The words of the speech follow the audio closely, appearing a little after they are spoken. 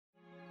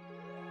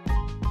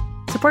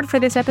Support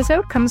for this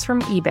episode comes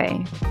from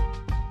eBay.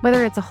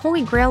 Whether it's a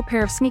holy grail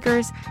pair of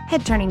sneakers,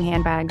 head-turning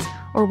handbags,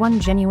 or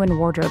one genuine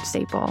wardrobe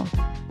staple,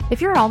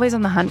 if you're always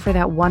on the hunt for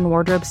that one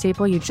wardrobe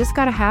staple you just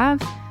gotta have,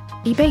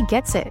 eBay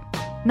gets it.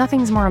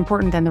 Nothing's more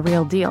important than the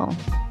real deal.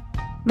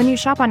 When you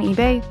shop on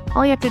eBay,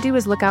 all you have to do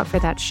is look out for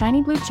that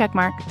shiny blue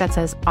checkmark that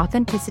says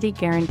Authenticity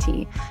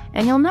Guarantee,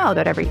 and you'll know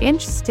that every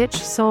inch, stitch,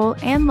 sole,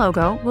 and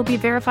logo will be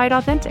verified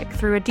authentic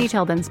through a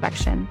detailed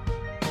inspection.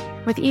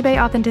 With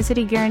eBay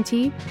Authenticity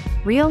Guarantee,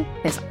 real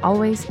is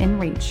always in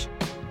reach.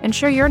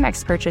 Ensure your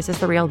next purchase is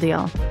the real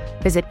deal.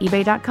 Visit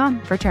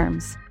ebay.com for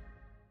terms.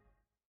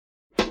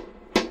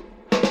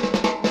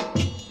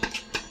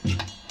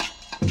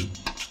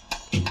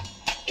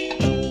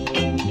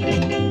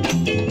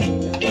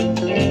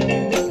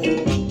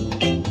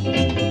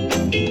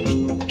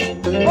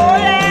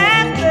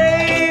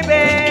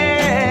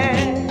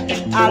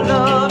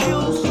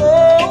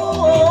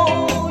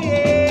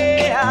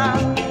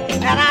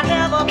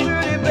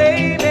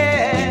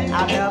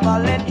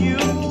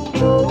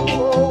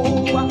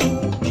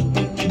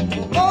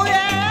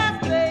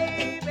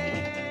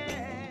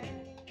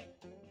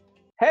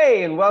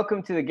 Hey, and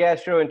welcome to the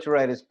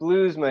Gastroenteritis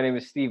Blues. My name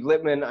is Steve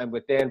Littman. I'm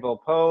with Dan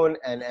Volpone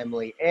and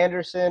Emily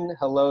Anderson.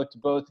 Hello to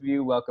both of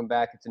you. Welcome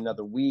back. It's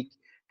another week.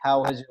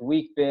 How has your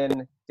week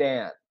been,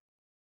 Dan?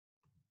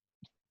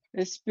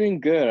 It's been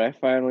good. I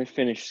finally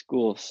finished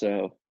school,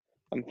 so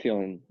I'm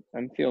feeling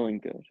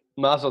good.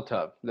 Mazel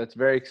tov. That's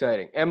very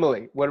exciting.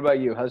 Emily, what about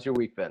you? How's your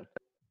week been?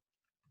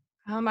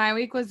 My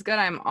week was good.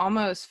 I'm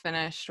almost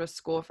finished with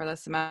school for the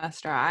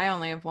semester. I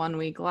only have 1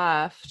 week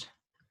left.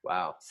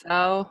 Wow.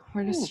 So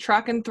we're just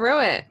trucking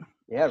through it.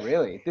 Yeah,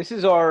 really. This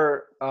is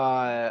our,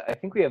 I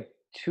think we have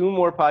 2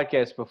 more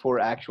podcasts before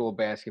actual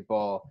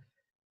basketball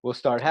will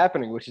start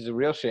happening, which is a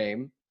real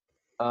shame.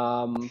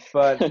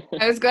 But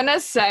I was going to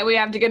say we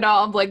have to get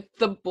all of like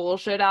the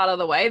bullshit out of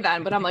the way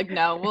then, but I'm like,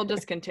 no, we'll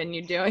just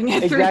continue doing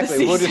it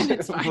exactly. through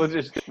the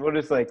season. We'll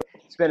just like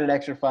spend an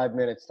extra 5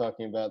 minutes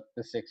talking about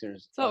the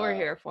Sixers. That's what we're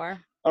here for.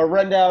 Our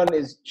rundown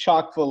is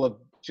chock full of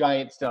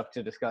giant stuff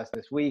to discuss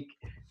this week.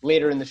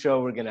 Later in the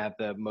show, we're going to have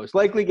the most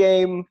likely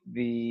game,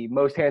 the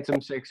most handsome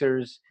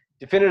Sixers,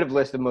 definitive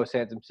list of most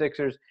handsome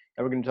Sixers,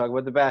 and we're going to talk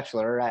about the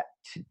Bachelorette.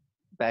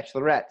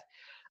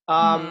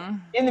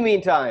 In the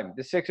meantime,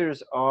 the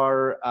Sixers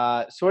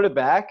are sort of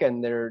back,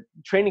 and their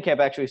training camp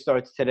actually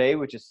starts today,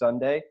 which is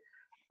Sunday.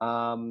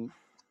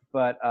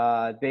 But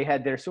they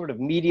had their sort of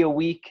media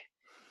week,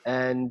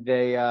 and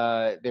they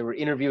were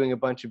interviewing a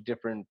bunch of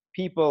different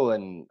people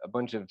and a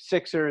bunch of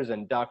Sixers,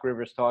 and Doc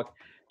Rivers talked.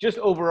 Just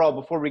overall,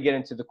 before we get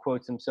into the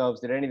quotes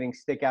themselves, did anything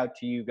stick out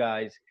to you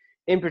guys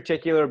in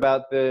particular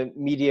about the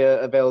media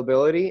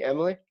availability,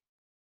 Emily?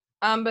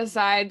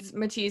 Besides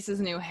Matisse's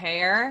new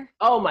hair.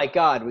 Oh my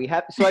God,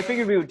 so I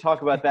figured we would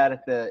talk about that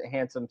at the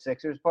handsome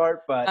Sixers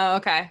part, but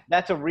okay,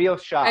 that's a real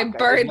shock. I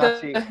buried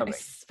I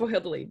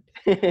spoiled the lead.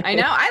 I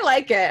know, I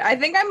like it. I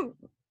think I'm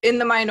in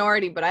the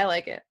minority, but I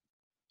like it.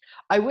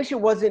 I wish it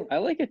wasn't. I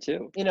like it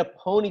too. In a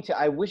ponytail.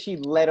 I wish he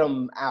let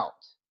him out.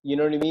 You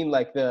know what I mean?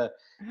 Like the.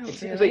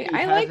 Really?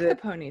 I like the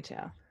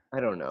ponytail.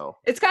 I don't know.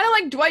 It's kind of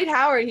like Dwight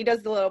Howard. He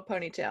does the little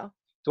ponytail.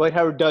 Dwight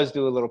Howard does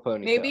do a little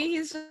ponytail. Maybe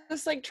he's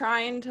just like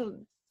trying to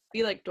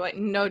be like Dwight.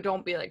 No,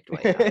 don't be like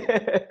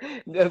Dwight.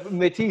 No,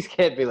 Matisse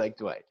can't be like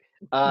Dwight.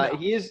 No.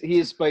 He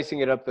is spicing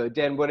it up though.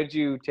 Dan, what did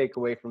you take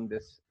away from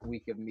this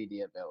week of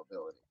media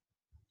availability?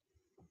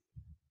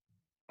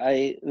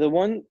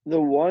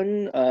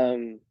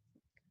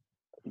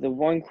 The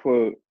one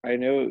quote, I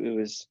know it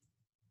was,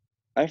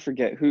 I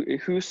forget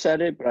who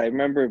said it, but I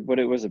remember what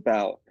it was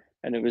about,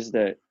 and it was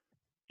that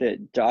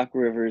Doc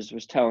Rivers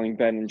was telling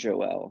Ben and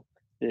Joel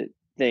that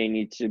they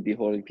need to be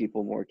holding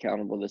people more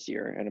accountable this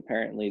year, and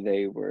apparently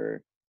they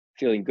were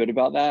feeling good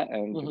about that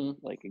and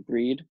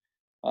agreed.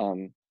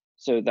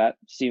 So that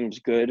seems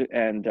good,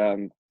 and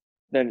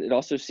then it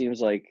also seems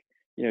like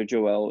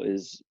Joel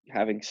is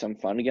having some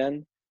fun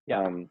again.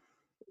 Yeah.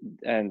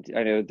 And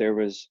I know there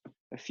was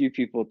a few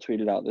people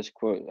tweeted out this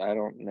quote. I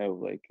don't know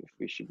if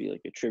we should be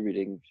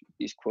attributing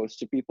these quotes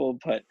to people,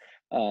 but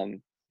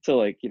to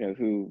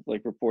who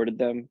reported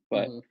them,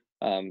 but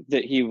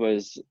that he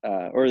was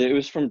or it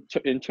was from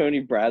in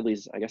Tony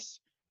Bradley's, I guess,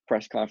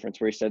 press conference,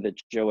 where he said that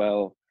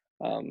Joel,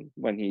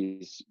 when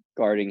he's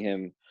guarding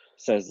him,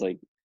 says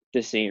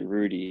this ain't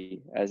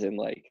Rudy, as in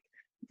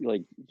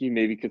you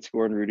maybe could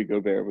score on Rudy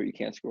Gobert, but you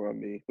can't score on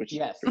me, which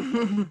yes.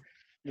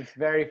 It's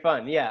very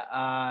fun. Yeah.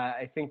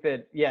 I think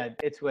that,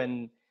 it's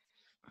when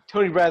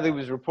Tony Bradley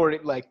was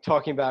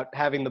talking about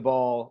having the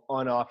ball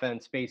on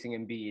offense, facing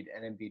Embiid,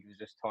 and Embiid was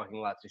just talking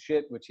lots of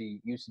shit, which he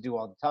used to do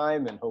all the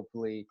time, and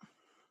hopefully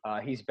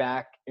he's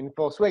back in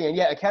full swing.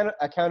 And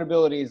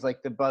accountability is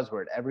the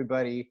buzzword.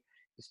 Everybody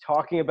is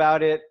talking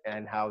about it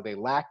and how they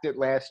lacked it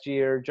last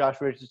year. Josh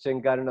Richardson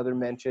got another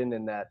mention,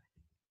 and that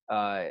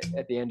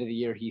at the end of the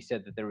year he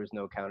said that there was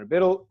no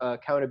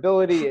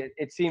accountability.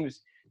 It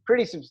seems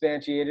pretty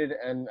substantiated,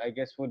 and I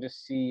guess we'll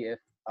just see if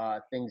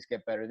things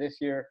get better this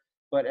year.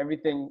 But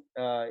everything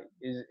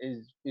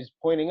is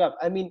pointing up.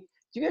 I mean,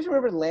 Do you guys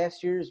remember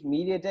last year's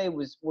media day?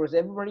 Was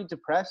everybody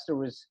depressed,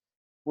 or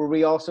were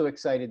we also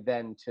excited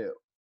then too?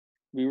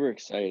 We were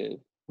excited.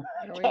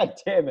 God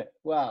damn it!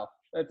 Wow,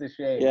 that's a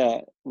shame. Yeah,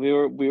 we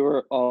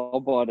were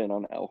all bought in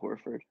on Al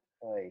Horford.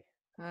 Like,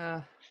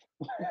 Uh,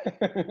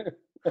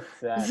 that's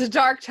sad. it's a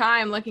dark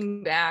time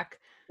looking back.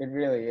 It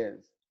really is.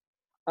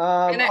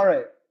 And All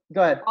right,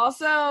 go ahead.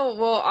 Also,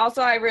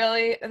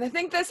 I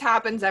think this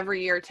happens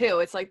every year too.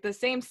 It's like the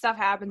same stuff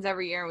happens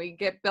every year and we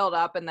get built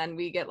up and then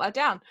we get let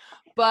down.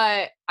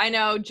 But I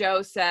know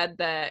Joe said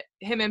that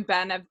him and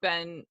Ben have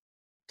been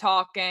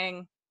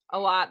talking a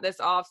lot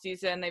this off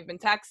season. They've been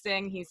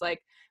texting. He's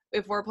like,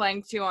 if we're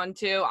playing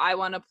 2-on-2, I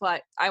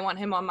want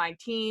him on my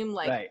team.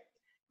 Like, Right.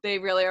 They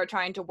really are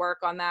trying to work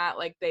on that.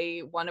 Like,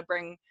 they want to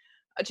bring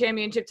a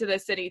championship to the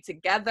city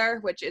together,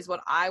 which is what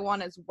I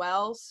want as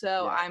well.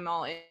 So Yeah. I'm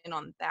all in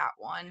on that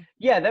one.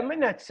 Yeah, that might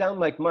not sound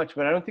like much,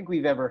 but I don't think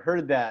we've ever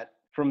heard that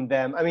from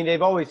them. I mean,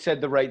 they've always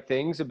said the right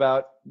things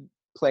about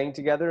playing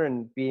together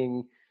and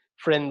being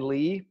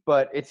friendly,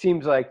 but it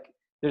seems like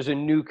there's a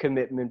new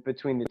commitment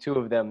between the two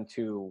of them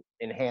to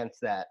enhance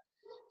that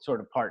sort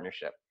of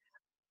partnership.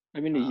 I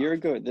mean, a year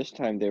ago at this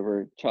time, they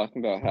were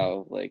talking about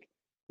how, like,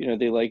 you know,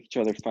 they like each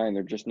other fine.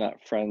 They're just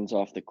not friends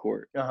off the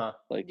court. Uh-huh.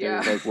 Like,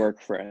 Yeah. they're like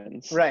work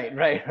friends. Right.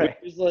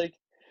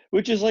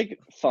 Which is like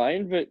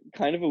fine, but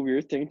kind of a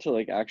weird thing to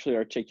like actually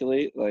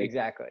articulate. Like,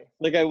 Exactly.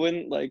 like I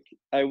wouldn't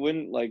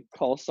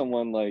call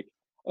someone like,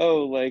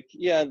 oh, like,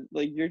 yeah,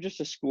 like you're just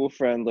a school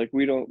friend. Like,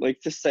 we don't like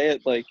to say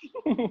it like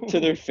to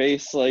their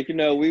face. Like,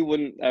 no, we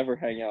wouldn't ever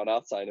hang out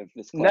outside of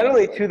this class. Not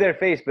only like, to their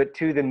face, but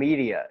to the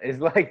media is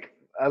like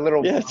a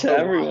little. Yeah, to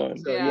everyone.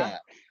 So, Yeah.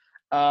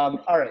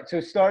 All right. So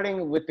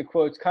starting with the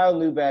quotes, Kyle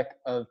Neubeck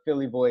of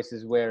Philly Voice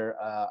is where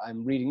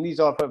I'm reading these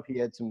off of. He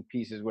had some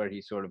pieces where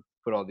he sort of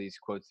put all these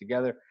quotes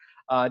together.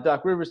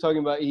 Doc Rivers talking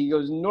about, he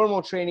goes,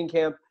 normal training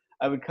camp,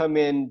 I would come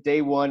in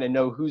day one and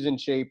know who's in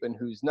shape and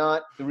who's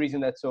not. The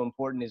reason that's so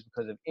important is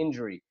because of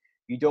injury.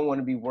 You don't want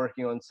to be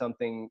working on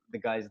something the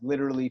guys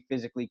literally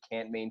physically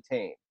can't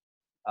maintain.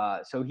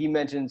 So he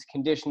mentions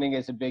conditioning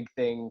as a big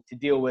thing to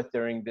deal with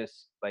during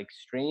this like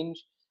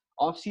strange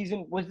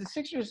offseason. Was the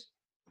Sixers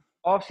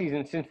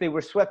offseason, since they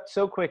were swept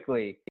so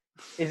quickly,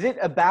 is it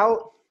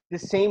about the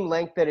same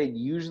length that it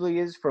usually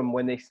is from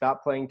when they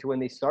stop playing to when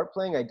they start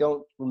playing? I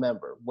don't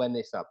remember when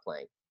they stopped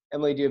playing.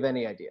 Emily, do you have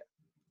any idea?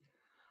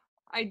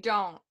 I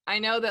don't. I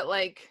know that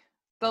like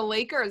the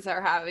Lakers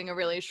are having a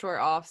really short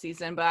off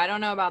season, but I don't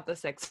know about the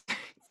Sixers.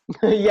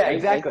 Yeah,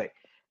 exactly.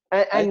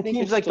 And think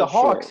teams it's like the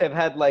still Hawks short. have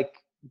had like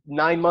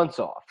 9 months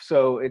off,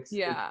 so it's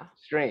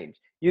strange.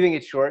 You think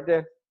it's short,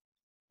 Dan?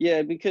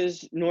 Yeah,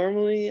 because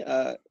normally,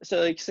 so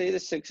like say the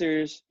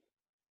Sixers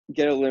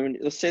get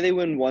eliminated. Let's say they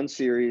win one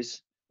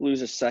series,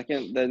 lose a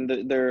second, then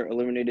they're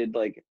eliminated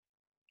like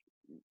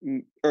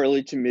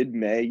early to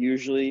mid-May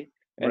usually.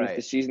 And if the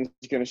Right. season's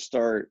going to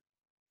start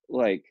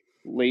like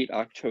late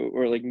October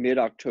or like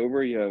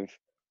mid-October, you have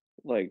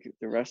like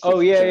the rest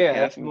of Yeah, half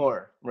that's of,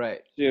 more.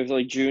 Right. you have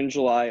like June,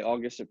 July,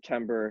 August,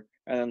 September,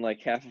 and then like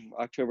half of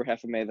October,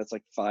 half of May. That's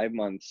like 5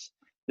 months.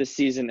 This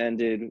season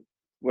ended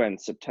when?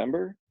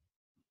 September?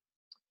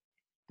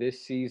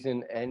 This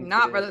season ended.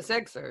 Not for the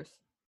Sixers.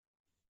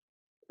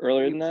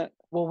 Earlier than that?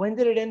 Well, when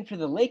did it end for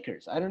the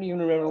Lakers? I don't even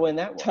remember when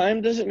that was.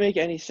 Time doesn't make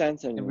any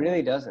sense It anymore.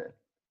 really doesn't.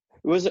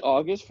 Was it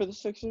August for the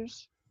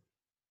Sixers?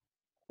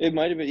 It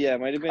might have been. Yeah,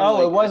 it might have been. Oh,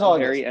 like it was the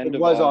August. Very end It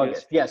of was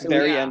August. Yes, it was.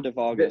 Very Yeah. end of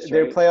August.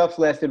 Their right? playoffs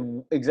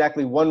lasted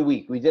exactly 1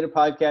 week. We did a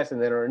podcast,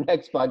 and then our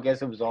next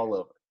podcast, it was all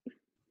over.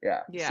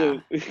 Yeah. Yeah.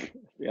 So,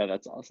 yeah,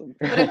 that's awesome.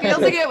 But it feels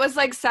like it was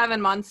like 7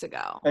 months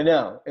ago. I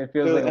know. It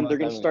feels So- like. and they're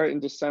gonna start in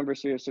December,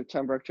 so you have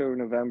September, October,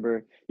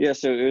 November. Yeah,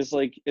 so it's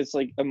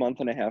like a month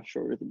and a half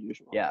shorter than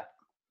usual. Yeah.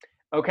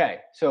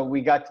 Okay, so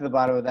we got to the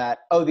bottom of that.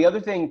 Oh, the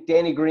other thing,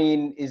 Danny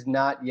Green is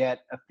not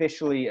yet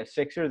officially a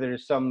Sixer.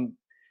 There's some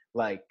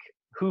like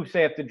hoops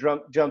they have to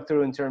jump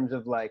through in terms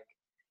of like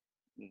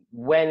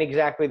when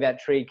exactly that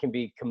trade can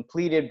be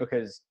completed,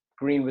 because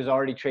Green was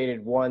already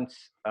traded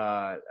once,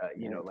 like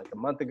a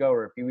month ago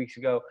or a few weeks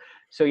ago.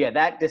 So yeah,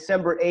 that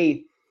December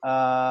 8th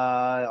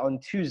on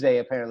Tuesday,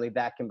 apparently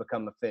that can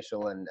become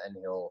official, and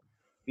he'll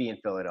be in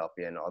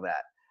Philadelphia and all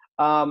that.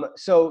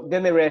 So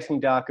then they were asking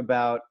Doc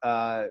about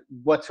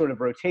what sort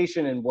of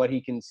rotation and what he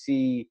can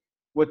see,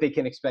 what they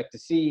can expect to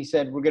see. He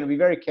said, we're going to be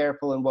very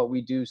careful in what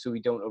we do so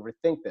we don't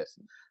overthink this.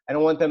 I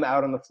don't want them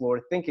out on the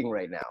floor thinking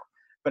right now.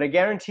 But I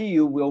guarantee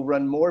you we'll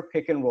run more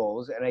pick and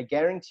rolls, and I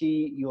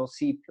guarantee you'll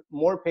see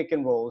more pick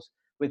and rolls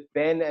with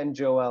Ben and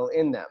Joel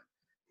in them.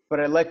 But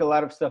I like a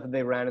lot of stuff that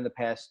they ran in the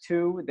past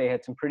too. They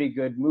had some pretty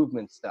good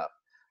movement stuff.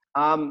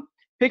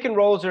 Pick and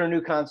rolls are a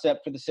new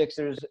concept for the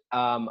Sixers.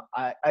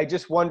 I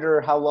just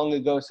wonder how long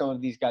ago some of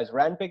these guys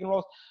ran pick and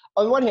rolls.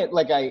 On one hand,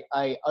 like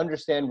I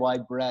understand why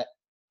Brett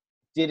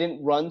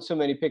didn't run so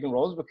many pick and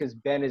rolls, because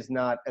Ben is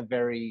not a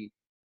very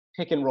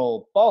pick and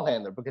roll ball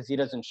handler because he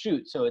doesn't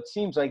shoot. So it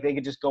seems like they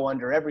could just go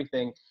under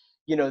everything.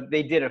 You know,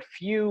 they did a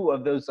few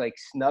of those like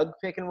snug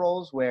pick and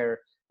rolls where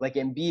like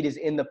Embiid is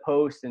in the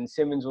post and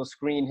Simmons will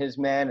screen his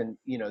man, and,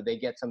 you know, they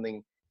get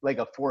something like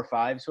a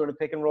 4-5 sort of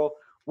pick and roll,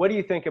 What do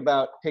you think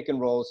about pick and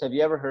rolls? Have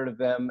you ever heard of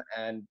them?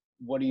 And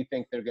what do you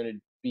think they're going to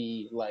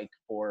be like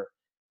for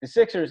the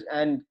Sixers?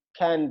 And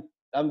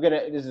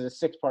this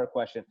is a 6-part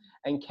question.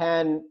 And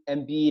can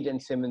Embiid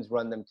and Simmons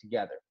run them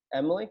together?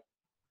 Emily?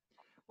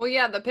 Well,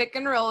 yeah, the pick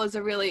and roll is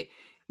a really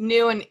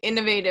new and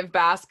innovative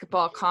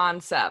basketball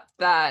concept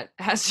that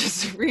has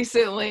just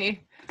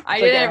recently. I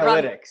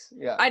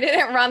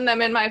didn't run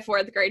them in my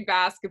 4th grade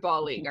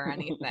basketball league or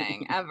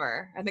anything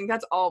ever. I think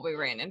that's all we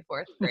ran in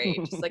 4th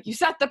grade. Just like you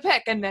set the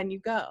pick and then you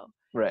go.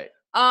 Right.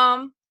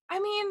 I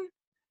mean,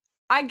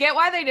 I get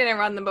why they didn't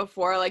run them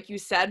before, like you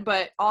said,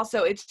 but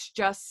also it's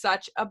just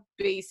such a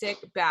basic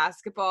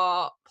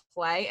basketball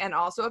play and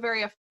also a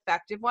very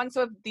effective one.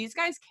 So if these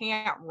guys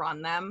can't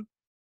run them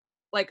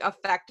like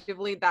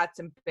effectively, that's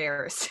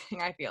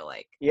embarrassing, I feel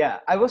like. Yeah,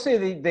 I will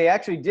say they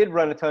actually did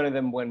run a ton of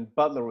them when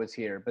Butler was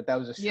here, but that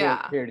was a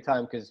short period of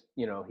time because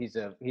he's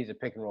a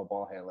pick and roll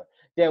ball handler.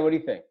 Dan, what do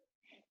you think?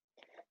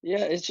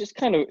 Yeah, it's just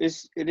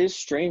it is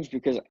strange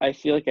because I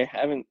feel like I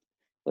haven't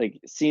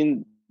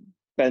seen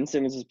Ben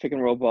Simmons as pick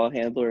and roll ball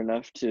handler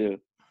enough to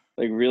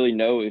really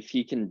know if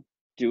he can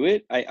do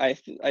it. I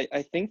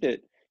think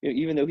that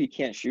even though he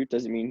can't shoot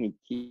doesn't mean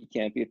he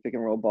can't be a pick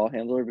and roll ball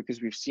handler,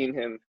 because we've seen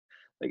him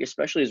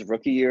especially his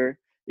rookie year,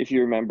 if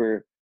you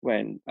remember,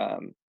 when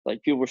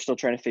people were still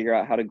trying to figure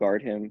out how to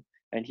guard him,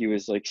 and he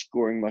was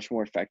scoring much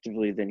more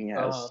effectively than he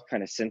has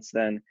kind of since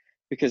then,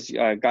 because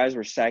guys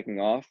were sagging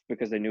off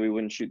because they knew he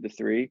wouldn't shoot the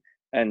 3,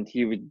 and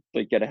he would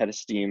get ahead of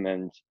steam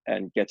and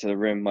get to the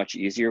rim much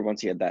easier once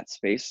he had that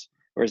space,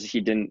 whereas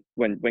he didn't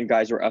when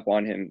guys were up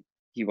on him,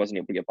 he wasn't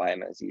able to get by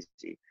him as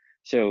easy.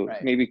 So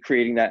maybe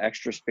creating that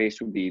extra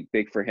space would be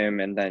big for him,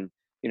 and then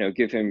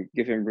give him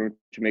room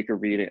to make a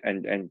read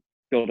and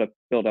build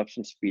up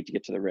some speed to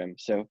get to the rim.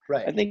 So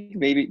I think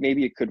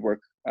maybe it could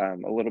work a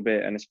little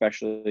bit, and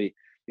especially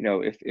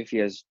if he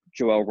has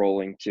Joel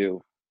rolling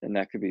too, then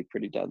that could be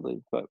pretty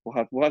deadly. But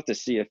we'll have to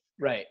see if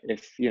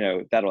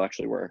that'll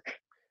actually work.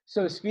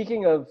 So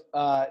speaking of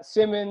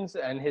Simmons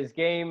and his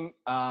game,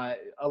 a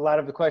lot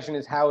of the question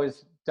is, how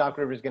is Doc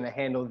Rivers going to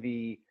handle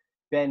the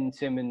Ben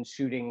Simmons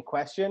shooting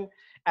question?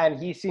 And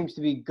he seems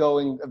to be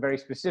going a very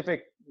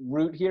specific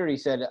route here. He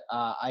said,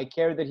 I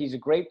care that he's a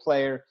great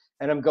player,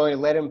 and I'm going to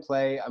let him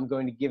play. I'm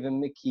going to give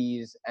him the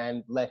keys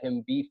and let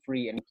him be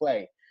free and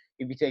play.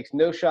 If he takes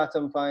no shots,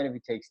 I'm fine. If he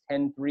takes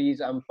 10 threes,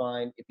 I'm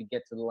fine. If he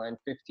gets to the line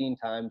 15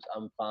 times,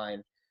 I'm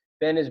fine.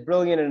 Ben is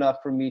brilliant enough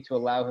for me to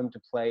allow him to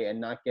play and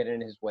not get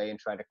in his way and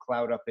try to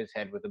cloud up his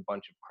head with a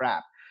bunch of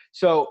crap.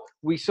 So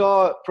we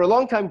saw for a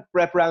long time,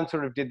 Brett Brown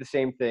sort of did the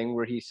same thing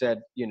where he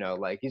said,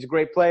 he's a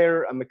great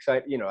player. I'm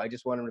excited. I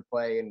just want him to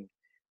play and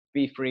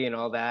be free and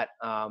all that.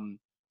 And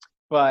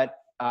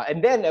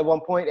then at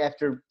one point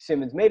after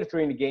Simmons made a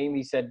 3 in the game,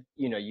 he said,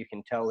 you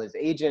can tell his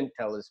agent,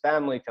 tell his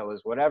family, tell his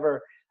whatever,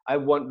 I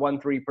want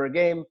 1 3 per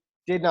game.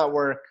 Did not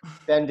work.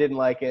 Ben didn't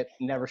like it.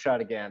 Never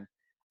shot again.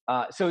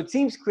 So it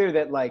seems clear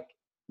that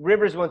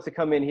Rivers wants to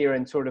come in here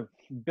and sort of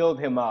build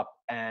him up.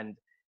 And,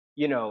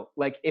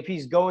 if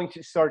he's going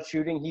to start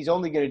shooting, he's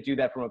only going to do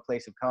that from a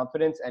place of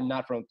confidence and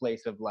not from a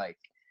place of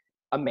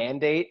a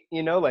mandate,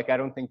 I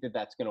don't think that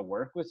that's going to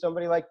work with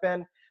somebody like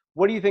Ben.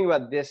 What do you think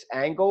about this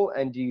angle?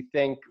 And do you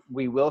think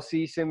we will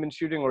see Simmons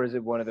shooting, or is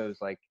it one of those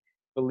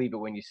believe it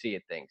when you see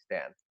it things,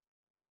 Dan?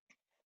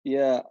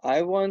 Yeah,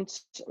 I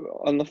once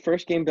on the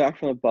first game back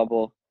from the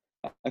bubble,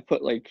 I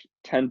put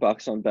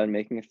 $10 on Ben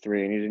making a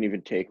 3, and he didn't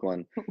even take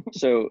one.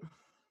 So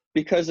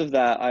because of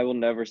that, I will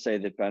never say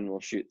that Ben will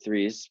shoot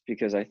 3s,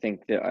 because I think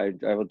that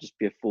I will just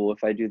be a fool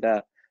if I do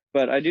that.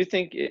 But I do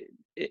think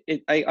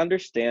I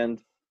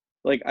understand.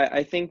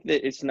 I think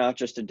that it's not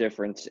just a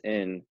difference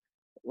in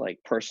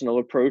personal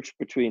approach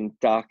between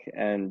Doc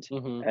and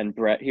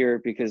Brett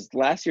here, because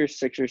last year's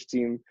Sixers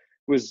team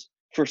was,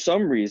 for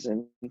some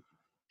reason,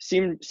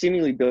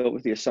 seemingly built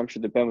with the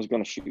assumption that Ben was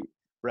going to shoot.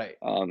 Right.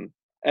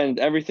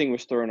 And everything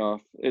was thrown off.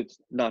 It's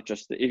not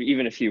just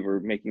even if he were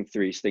making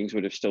 3s, things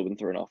would have still been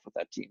thrown off with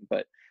that team,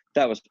 but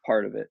that was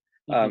part of it.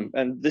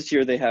 And this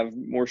year they have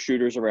more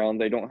shooters around.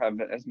 They don't have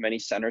as many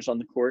centers on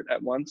the court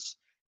at once.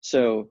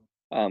 So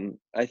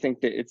I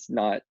think that it's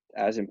not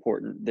as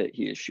important that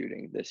he is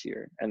shooting this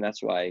year. And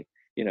that's why,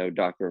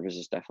 Doc Rivers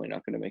is definitely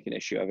not going to make an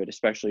issue of it,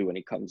 especially when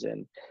he comes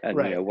in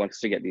and, wants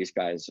to get these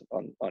guys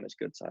on his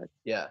good side.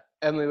 Yeah.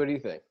 Emily, what do you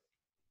think?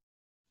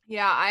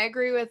 Yeah, I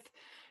agree with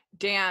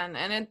Dan.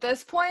 And at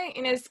this point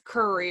in his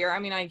career, I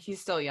mean,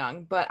 he's still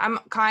young, but I'm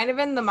kind of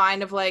in the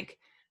mind of I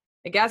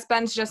guess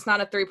Ben's just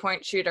not a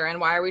 3-point shooter. And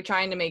why are we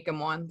trying to make him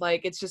one?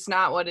 It's just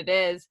not what it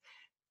is.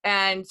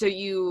 And so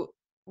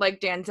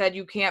like Dan said,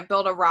 you can't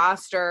build a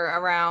roster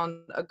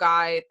around a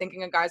guy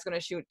thinking a guy's going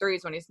to shoot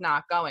 3s when he's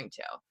not going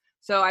to.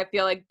 So I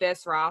feel like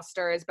this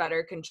roster is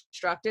better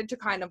constructed to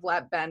kind of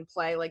let Ben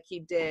play like he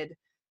did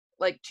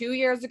 2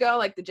 years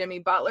ago, the Jimmy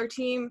Butler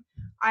team.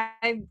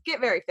 I get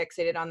very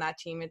fixated on that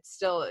team.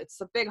 It's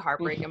a big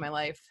heartbreak in my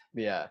life.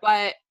 Yeah.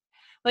 But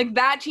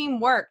that team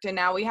worked, and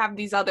now we have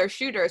these other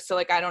shooters. So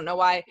I don't know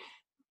why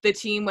the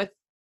team with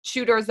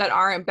shooters that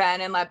aren't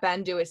Ben and let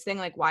Ben do his thing,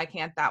 why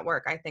can't that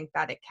work? I think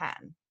that it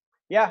can.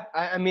 Yeah,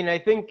 I mean, I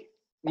think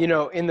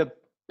in the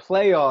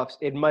playoffs,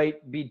 it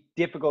might be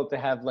difficult to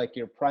have like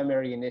your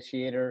primary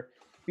initiator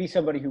be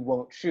somebody who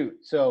won't shoot.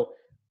 So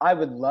I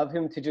would love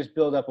him to just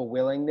build up a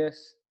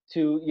willingness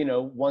to,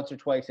 once or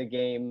twice a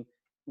game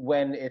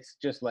when it's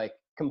just like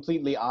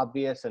completely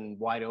obvious and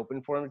wide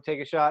open for him to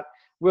take a shot.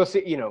 We'll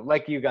see,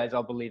 like you guys,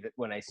 I'll believe it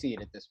when I see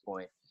it at this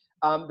point.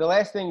 The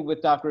last thing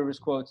with Doc Rivers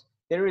quotes,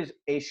 there is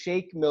a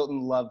Shake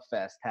Milton love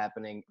fest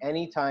happening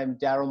anytime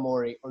Daryl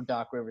Morey or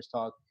Doc Rivers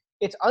talk.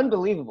 It's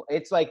unbelievable.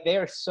 It's like they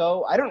are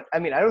so. I don't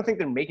think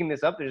they're making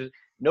this up. There's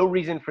no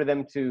reason for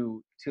them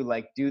to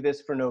like do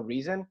this for no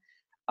reason.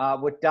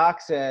 What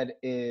Doc said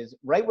is,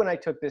 right when I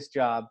took this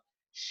job,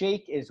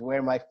 Shake is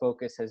where my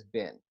focus has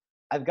been.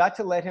 I've got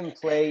to let him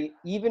play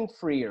even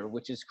freer,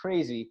 which is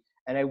crazy.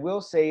 And I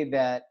will say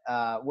that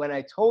when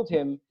I told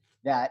him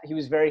that, he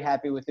was very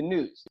happy with the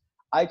news.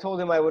 I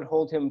told him I would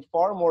hold him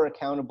far more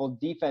accountable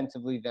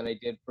defensively than I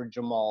did for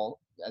Jamal,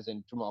 as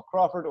in Jamal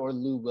Crawford or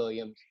Lou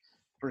Williams,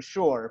 for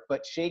sure.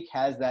 But Shake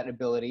has that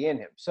ability in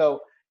him.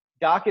 So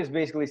Doc is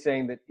basically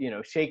saying that,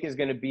 Shake is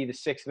going to be the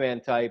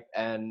six-man type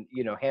and,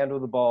 handle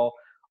the ball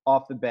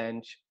off the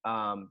bench.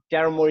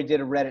 Daryl Morey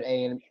did a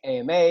Reddit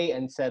AMA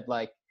and said,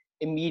 like,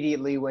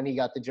 immediately when he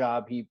got the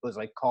job, he was,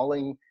 like,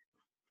 calling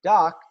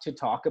Doc to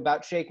talk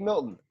about Shake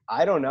Milton.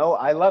 I don't know.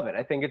 I love it.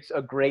 I think it's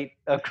a great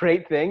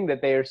thing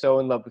that they are so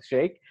in love with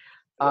Shake.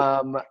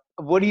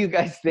 What do you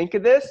guys think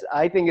of this?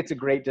 I think it's a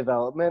great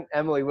development.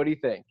 Emily, what do you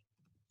think?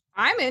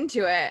 I'm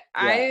into it.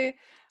 Yeah.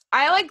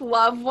 I like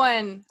love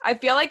when I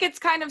feel like it's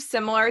kind of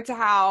similar to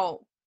how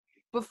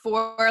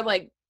before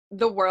like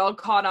the world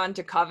caught on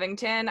to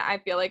Covington. I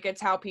feel like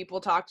it's how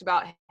people talked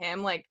about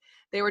him. Like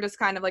they were just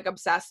kind of like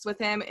obsessed with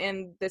him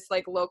in this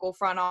like local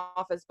front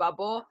office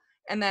bubble.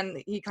 And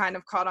then he kind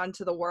of caught on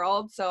to the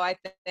world. So I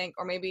think,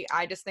 or maybe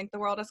I just think the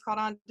world has caught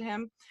on to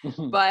him.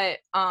 But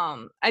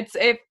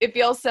it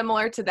feels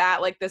similar to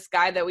that, like this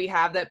guy that we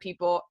have that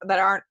people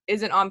that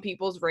isn't on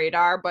people's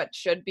radar, but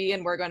should be.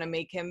 And we're going to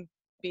make him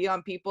be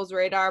on people's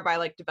radar by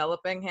like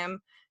developing him.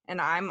 And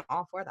I'm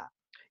all for that.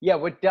 Yeah.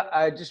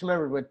 I just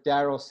remembered what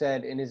Daryl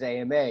said in his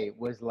AMA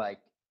was like,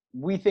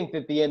 we think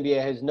that the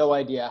NBA has no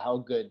idea how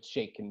good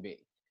Shake can be.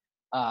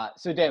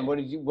 So Dan, what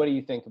do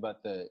you think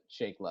about the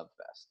Shake Love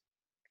Fest?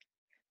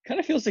 Kind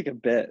of feels like a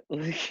bit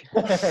like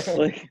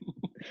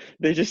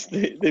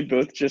they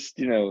both just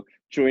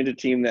joined a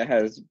team that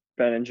has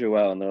Ben and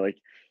Joel, and they're like,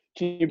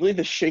 can you believe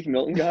the Shake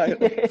Milton guy?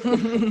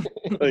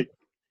 Like,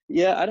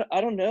 yeah, I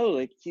don't know.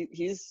 Like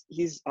he's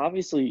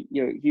obviously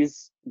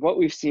he's what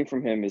we've seen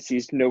from him is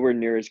he's nowhere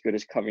near as good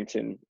as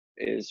Covington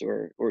is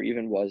or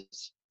even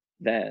was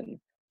then.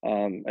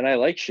 And I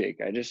like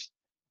Shake.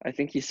 I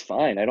think he's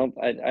fine.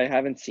 I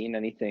haven't seen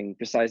anything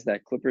besides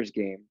that Clippers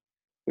game,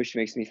 which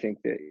makes me think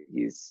that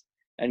he's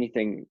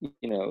anything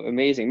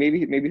amazing.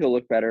 Maybe he'll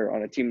look better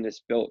on a team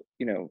that's built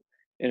in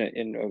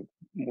a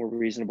more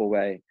reasonable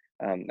way.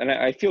 And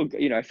I feel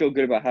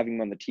good about having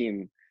him on the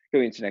team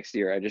going into next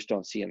year. I just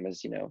don't see him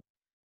as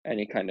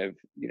any kind of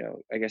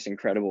I guess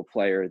incredible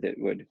player that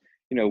would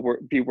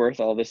be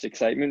worth all this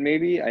excitement.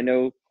 Maybe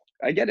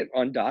I get it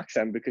on Doc's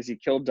end because he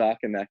killed Doc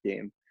in that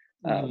game.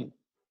 I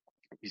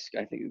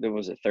think there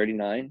was a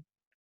 39.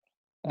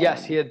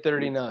 Yes, he had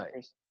 39.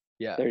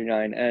 Yeah,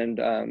 39, and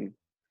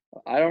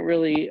I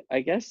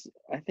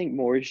think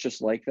Morey's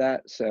just like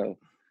that, so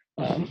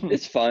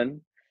it's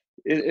fun.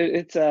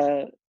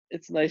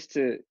 It's nice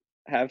to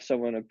have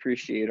someone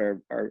appreciate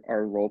our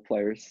role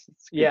players.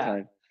 It's a good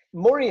time.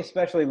 Morey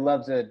especially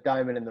loves a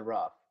diamond in the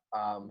rough.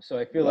 So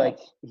I feel like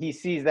he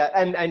sees that,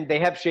 and they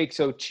have Shake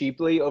so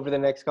cheaply over the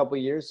next couple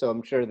of years. So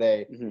I'm sure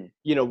they,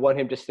 want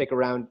him to stick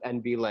around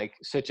and be like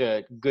such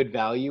a good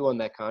value on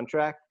that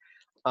contract.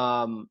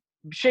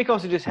 Shake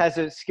also just has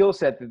a skill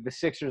set that the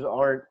Sixers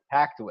aren't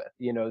packed with.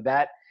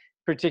 That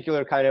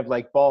particular kind of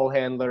like ball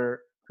handler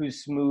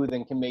who's smooth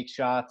and can make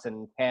shots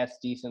and pass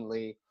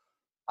decently.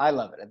 I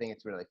love it. I think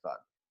it's really fun.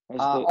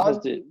 Has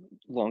the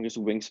longest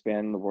wingspan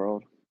in the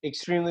world.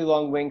 Extremely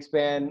long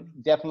wingspan.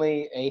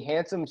 Definitely a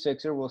handsome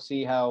Sixer. We'll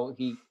see how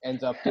he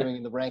ends up doing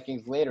in the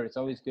rankings later. It's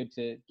always good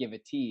to give a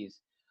tease.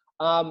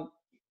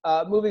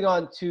 Moving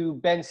on to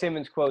Ben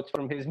Simmons quotes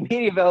from his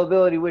media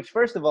availability, which,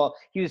 first of all,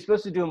 he was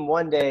supposed to do them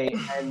one day,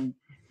 and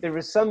there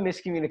was some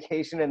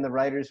miscommunication, and the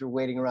writers were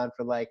waiting around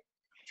for like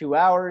 2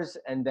 hours,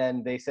 and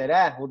then they said,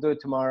 we'll do it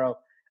tomorrow.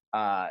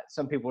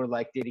 Some people were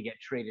like, did he get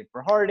traded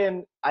for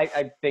Harden?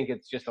 I think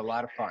it's just a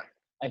lot of fun.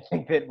 I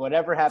think that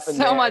whatever happens,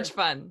 so much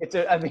fun.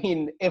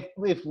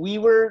 If we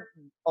were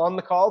on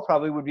the call,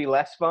 probably would be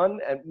less fun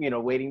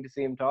and waiting to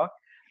see him talk.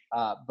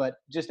 But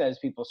just as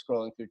people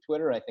scrolling through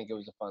Twitter, I think it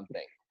was a fun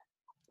thing.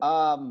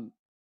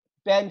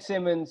 Ben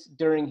Simmons,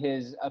 during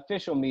his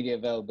official media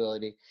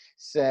availability,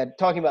 said,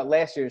 talking about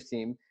last year's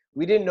team,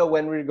 we didn't know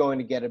when we were going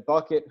to get a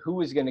bucket, who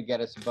was going to get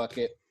us a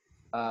bucket.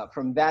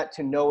 From that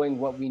to knowing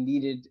what we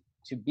needed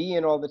to be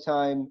in all the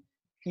time,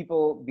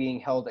 people being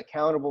held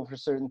accountable for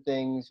certain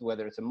things,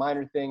 whether it's a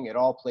minor thing, it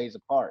all plays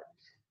a part.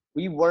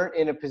 We weren't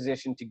in a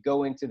position to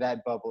go into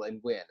that bubble and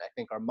win. I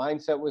think our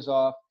mindset was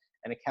off,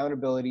 and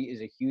accountability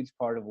is a huge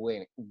part of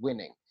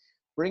winning.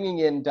 bringing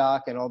in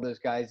Doc and all those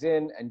guys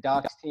in, and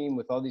Doc's team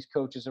with all these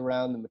coaches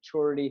around, the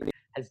maturity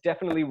has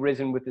definitely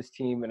risen with this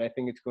team, and I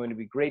think it's going to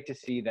be great to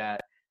see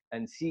that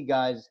and see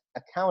guys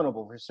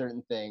accountable for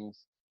certain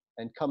things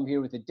and come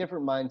here with a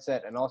different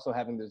mindset, and also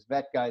having those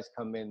vet guys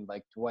come in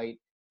like Dwight,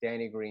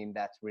 Danny Green.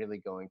 That's really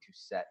going to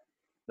set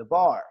the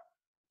bar.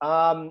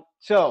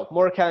 So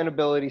more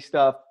accountability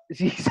stuff.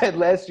 He said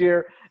last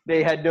year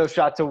they had no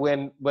shot to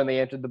win when they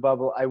entered the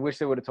bubble. I wish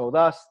they would have told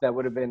us. That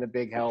would have been a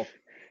big help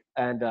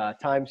and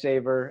time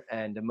saver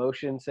and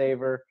emotion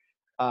saver.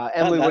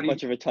 Emily, not that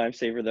much of a time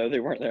saver though.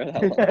 They weren't there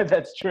that long.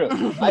 That's true.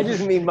 I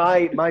just mean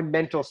my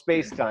mental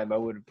space time. I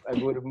would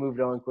have moved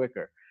on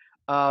quicker.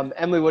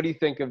 Emily, what do you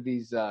think of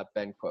these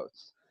Ben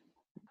quotes?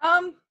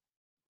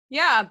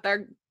 Yeah,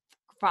 they're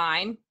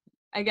fine,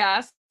 I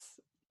guess.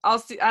 I'll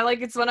see.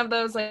 It's one of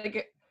those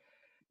like,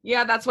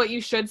 yeah, that's what you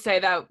should say,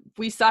 that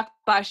we sucked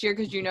last year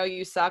because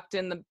you sucked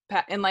in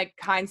like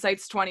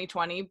hindsight's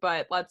 2020,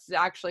 but let's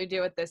actually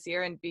do it this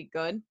year and be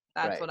good.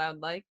 That's Right. what I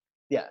would like.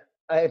 Yeah,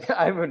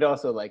 I would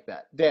also like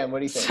that. Dan, what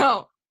do you think?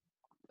 So,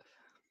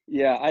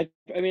 Yeah, I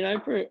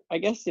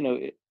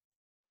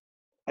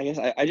guess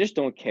I just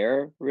don't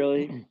care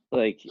really.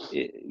 Like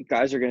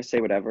guys are gonna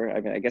say whatever.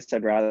 I mean, I guess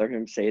I'd rather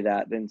him say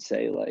that than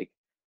say like,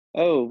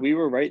 "Oh, we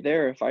were right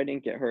there. If I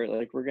didn't get hurt,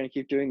 like we're gonna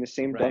keep doing the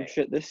same dumb Right.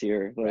 shit this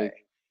year."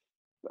 Like,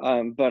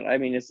 Right. but I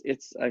mean,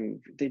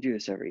 they do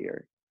this every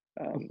year,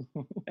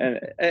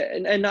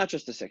 and not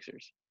just the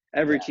Sixers.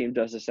 Every Yeah. team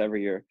does this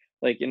every year.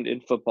 Like in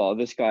football,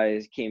 this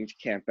guy came to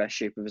camp best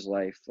shape of his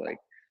life. Like,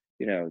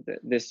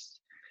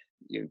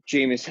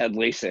 Jameis had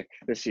LASIK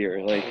this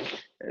year. Like,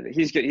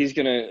 he's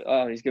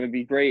gonna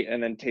be great.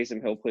 And then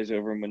Taysom Hill plays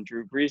over him when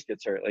Drew Brees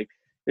gets hurt. Like,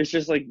 it's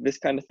just like this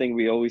kind of thing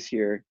we always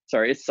hear.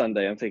 Sorry, it's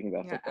Sunday. I'm thinking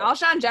about football.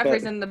 Alshon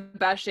Jeffrey's in the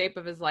best shape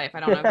of his life.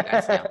 I don't know if you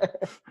guys know.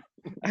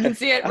 You can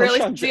see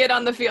it, see it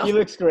on the field. He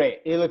looks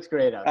great. He looks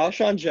great out there.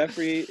 Alshon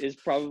Jeffrey is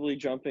probably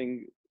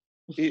jumping.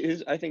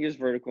 I think his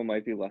vertical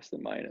might be less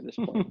than mine at this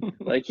point.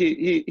 Like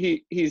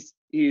he's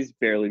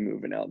barely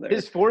moving out there.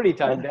 His 40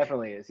 time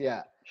definitely is.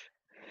 Yeah.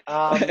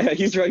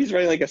 He's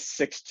running like a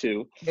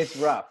 6'2". It's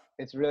rough.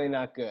 It's really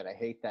not good. I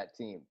hate that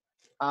team.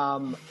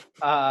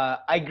 I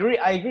agree.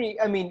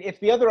 I mean, if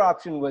the other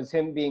option was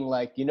him being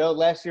like,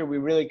 last year we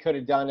really could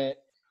have done it.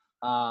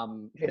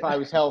 If I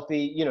was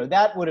healthy,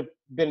 that would have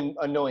been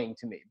annoying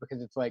to me,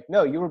 because it's like,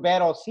 no, you were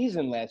bad all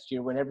season last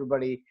year when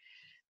everybody.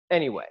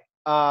 Anyway.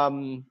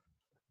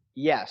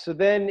 Yeah. So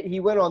then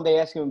he went on. They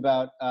asked him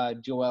about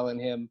Joel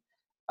and him.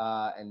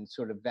 And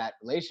sort of that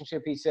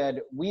relationship. He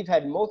said, "We've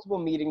had multiple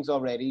meetings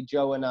already,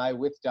 Joe and I,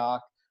 with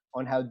Doc,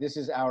 on how this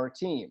is our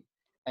team.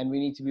 And we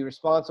need to be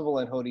responsible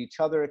and hold each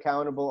other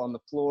accountable on the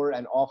floor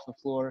and off the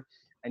floor.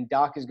 And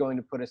Doc is going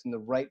to put us in the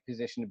right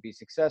position to be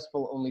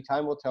successful. Only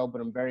time will tell,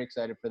 but I'm very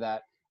excited for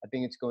that. I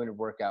think it's going to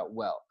work out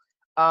well."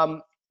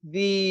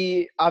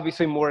 The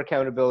obviously more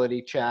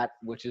accountability chat,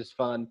 which is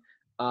fun.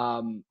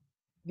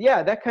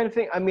 Yeah, that kind of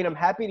thing. I mean, I'm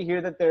happy to hear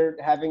that they're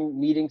having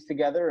meetings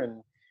together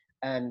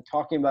and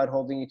talking about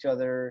holding each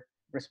other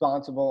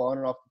responsible on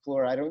and off the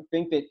floor. I don't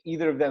think that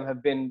either of them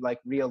have been like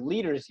real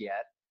leaders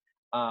yet.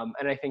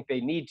 And I think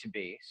they need to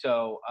be.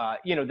 So,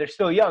 they're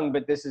still young,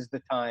 but this is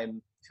the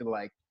time to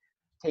like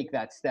take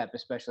that step,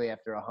 especially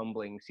after a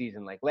humbling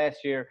season like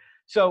last year.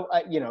 So,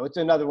 it's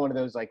another one of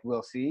those, like,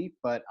 we'll see,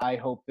 but I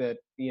hope that,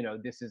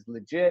 this is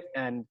legit.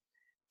 And,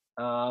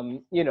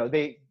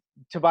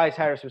 Tobias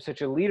Harris was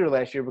such a leader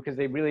last year because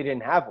they really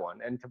didn't have one.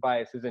 And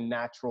Tobias is a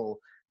natural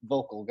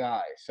vocal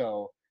guy.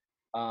 So,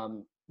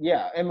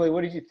 yeah, Emily,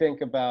 what did you think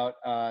about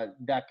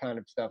that kind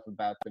of stuff,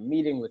 about the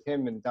meeting with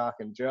him and Doc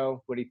and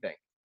Joe? What do you think?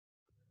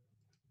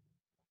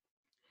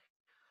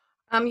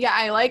 Yeah,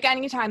 I like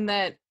anytime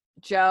that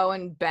Joe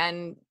and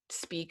Ben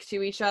speak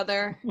to each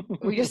other.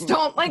 We just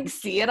don't like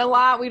see it a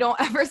lot. We don't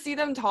ever see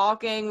them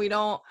talking.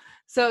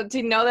 So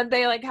to know that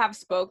they like have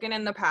spoken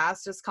in the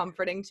past is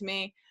comforting to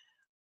me.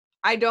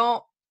 I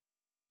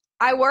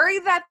worry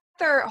that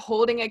their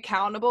holding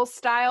accountable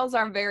styles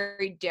are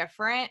very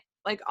different,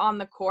 like on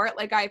the court.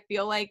 Like, I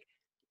feel like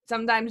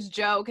sometimes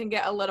Joe can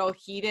get a little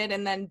heated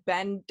and then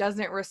Ben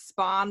doesn't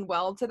respond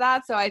well to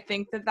that. So I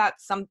think that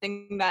that's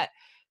something that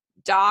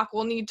Doc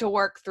will need to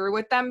work through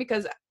with them,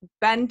 because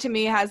Ben to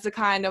me has the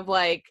kind of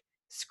like,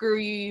 screw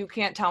you, you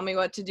can't tell me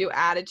what to do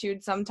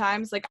attitude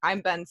sometimes. Like,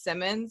 I'm Ben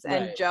Simmons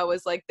and Right. Joe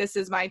is like, this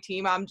is my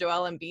team, I'm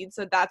Joel Embiid.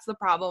 So that's the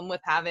problem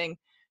with having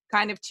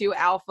kind of two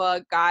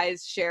alpha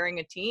guys sharing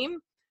a team.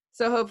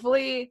 So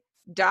hopefully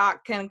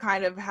Doc can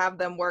kind of have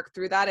them work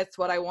through that. It's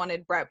what I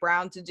wanted Brett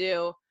Brown to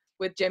do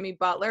with Jimmy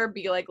Butler.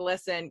 Be like,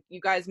 listen, you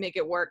guys make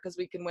it work because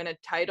we can win a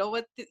title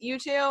with you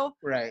two.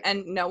 Right.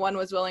 And no one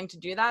was willing to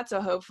do that.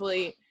 So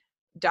hopefully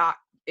Doc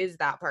is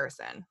that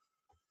person.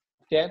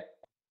 Dan?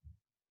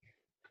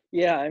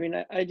 Yeah, I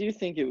mean, I do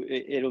think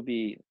it'll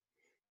be,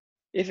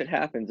 if it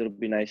happens, it'll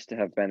be nice to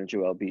have Ben and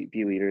Joel be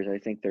leaders. I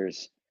think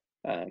there's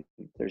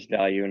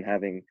value in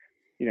having,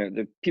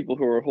 the people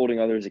who are holding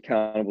others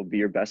accountable be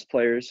your best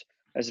players,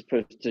 as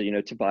opposed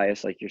to,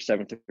 Tobias, like your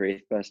 7th or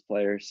 8th best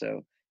player.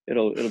 So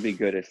it'll be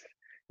good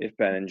if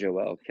Ben and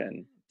Joel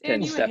can Dan,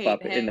 can you step hate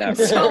up in him that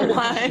so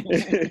regard. much.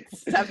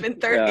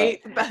 7th or No.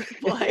 8th best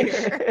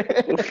player.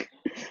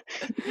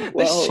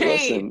 Well, the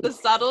shade, listen. the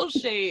subtle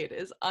shade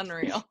is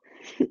unreal.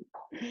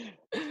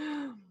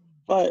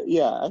 But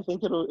yeah, I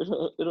think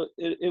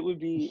it would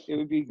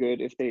be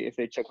good if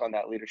they took on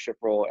that leadership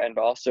role. And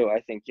also,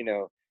 I think,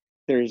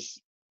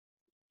 there's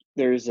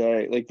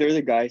like they're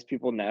the guys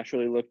people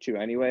naturally look to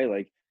anyway.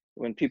 Like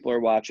when people are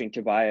watching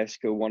Tobias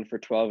go 1 for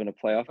 12 in a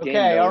playoff game,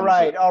 Okay, all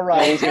right. no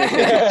one's gonna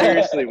take it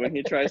seriously when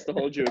he tries to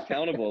hold you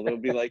accountable. They'll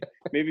be like,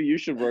 maybe you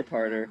should work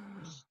harder.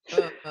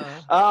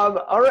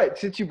 All right.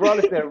 Since you brought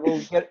us there,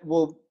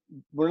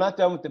 we're not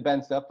done with the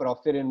Ben stuff, but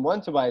I'll fit in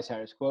one Tobias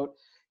Harris quote.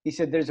 He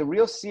said, "There's a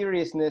real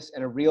seriousness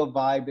and a real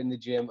vibe in the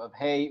gym of,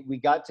 hey, we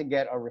got to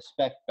get our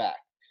respect back.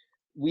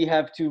 We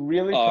have to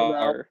really come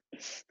out.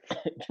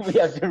 We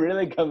have to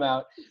really come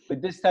out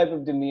with this type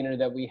of demeanor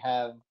that we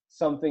have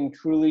something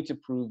truly to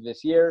prove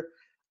this year."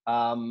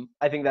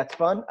 I think that's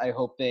fun. I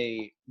hope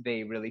they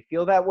really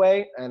feel that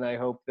way, and I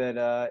hope that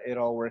it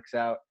all works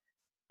out.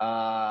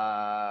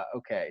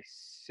 Okay,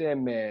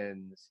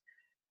 Simmons.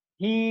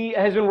 He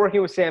has been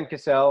working with Sam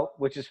Cassell,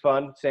 which is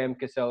fun. Sam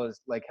Cassell has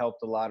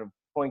helped a lot of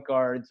point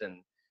guards,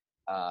 and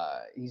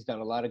he's done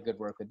a lot of good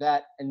work with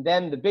that. And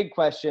then the big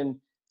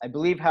question, I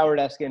believe Howard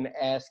Eskin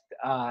asked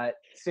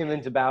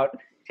Simmons about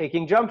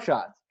taking jump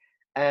shots.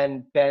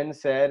 And Ben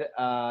said,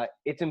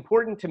 it's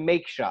important to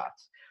make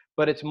shots,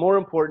 but it's more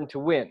important to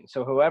win.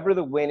 So however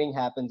the winning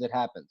happens, it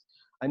happens.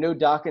 I know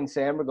Doc and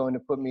Sam are going to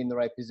put me in the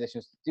right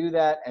positions to do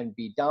that and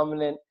be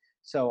dominant.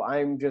 So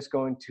I'm just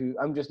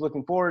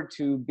looking forward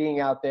to being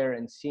out there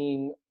and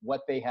seeing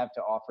what they have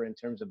to offer in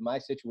terms of my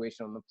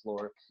situation on the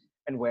floor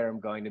and where I'm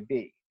going to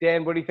be.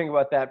 Dan, what do you think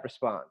about that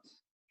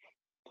response?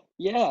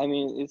 Yeah, I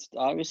mean, it's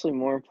obviously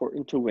more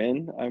important to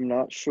win. I'm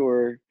not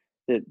sure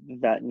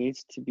that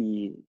needs to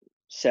be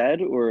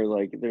said, or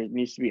there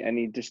needs to be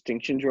any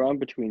distinction drawn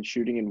between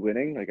shooting and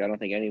winning. I don't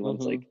think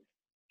anyone's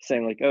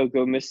saying oh,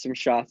 go miss some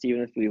shots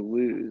even if we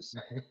lose.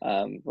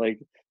 The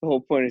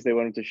whole point is they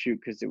want them to shoot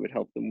because it would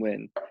help them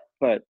win.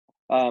 But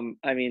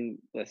I mean,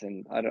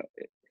 listen, I don't.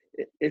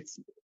 It's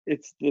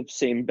the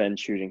same Ben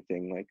shooting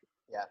thing.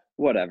 Yeah,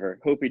 whatever.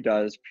 Hope he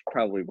does.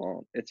 Probably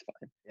won't. It's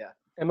fine. Yeah,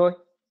 Emily.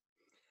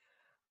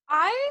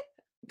 I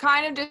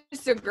kind of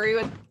disagree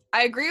with.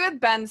 I agree with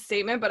Ben's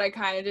statement, but I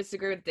kind of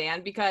disagree with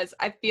Dan because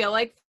I feel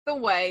like the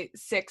way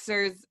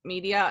Sixers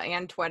media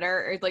and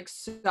Twitter are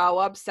so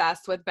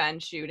obsessed with Ben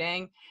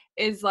shooting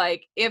is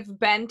if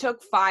Ben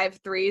took 5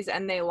 threes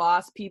and they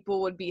lost,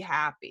 people would be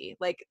happy.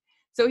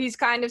 So he's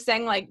kind of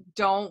saying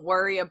don't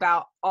worry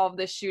about all of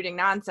this shooting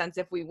nonsense.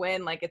 If we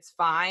win, it's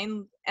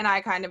fine. And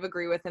I kind of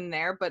agree with him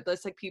there, but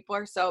people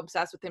are so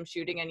obsessed with him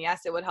shooting, and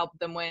yes, it would help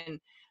them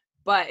win.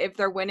 But if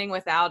they're winning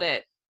without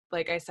it,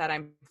 like I said,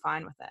 I'm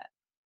fine with it.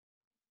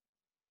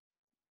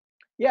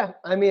 Yeah,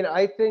 I mean,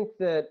 I think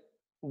that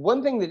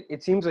one thing that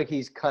it seems like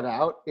he's cut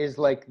out is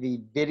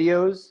the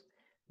videos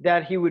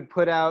that he would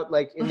put out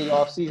in the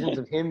off seasons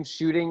of him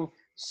shooting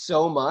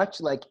so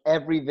much.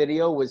 Every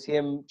video was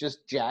him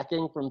just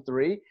jacking from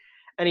 3,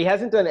 and he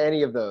hasn't done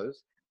any of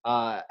those.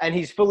 And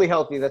he's fully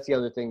healthy. That's the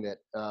other thing that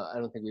I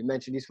don't think we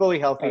mentioned. He's fully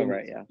healthy and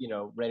right,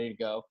 yeah. Ready to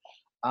go.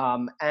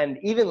 And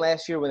even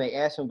last year when they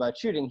asked him about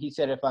shooting, he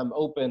said, if I'm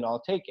open, I'll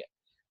take it.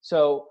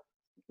 So,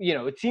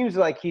 it seems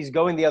like he's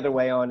going the other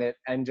way on it,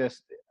 and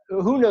just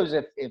who knows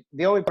if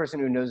the only person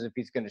who knows if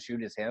he's going to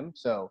shoot is him.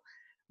 So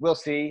we'll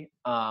see.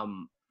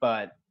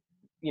 But,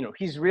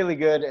 he's really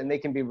good, and they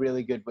can be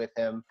really good with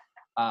him.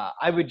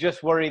 I would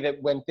just worry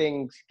that when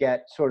things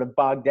get sort of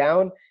bogged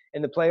down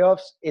in the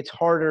playoffs, it's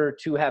harder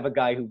to have a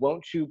guy who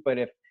won't shoot. But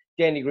if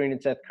Danny Green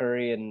and Seth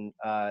Curry and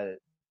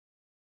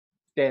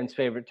Dan's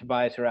favorite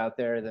Tobias are out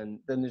there,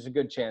 then there's a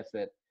good chance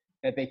that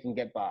they can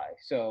get by.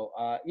 So,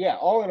 yeah,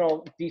 all in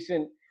all,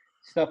 decent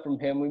stuff from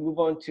him. We move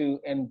on to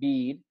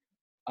Embiid.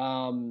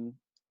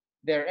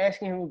 They're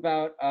asking him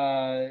about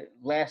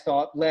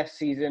last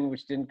season,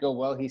 which didn't go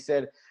well. He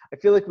said, I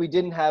feel like we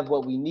didn't have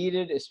what we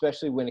needed,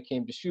 especially when it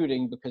came to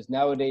shooting, because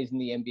nowadays in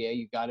the NBA,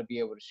 you got to be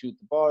able to shoot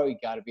the ball. You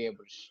got to be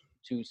able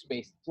to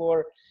space the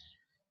floor.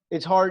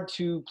 It's hard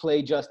to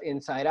play just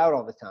inside out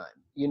all the time.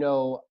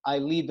 I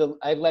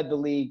led the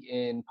league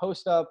in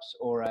post-ups,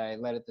 or I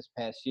led it this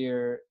past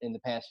year, in the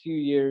past few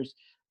years,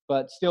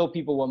 but still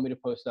people want me to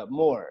post up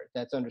more.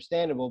 That's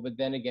understandable. But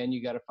then again,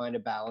 you got to find a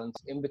balance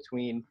in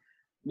between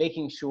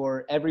making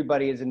sure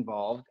everybody is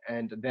involved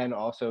and then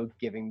also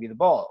giving me the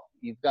ball.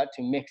 You've got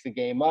to mix your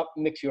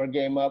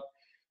game up.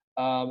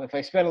 If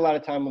I spend a lot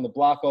of time on the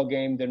block all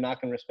game, they're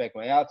not going to respect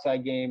my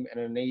outside game, and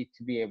I need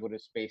to be able to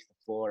space the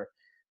floor.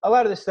 A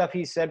lot of the stuff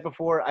he said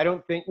before, I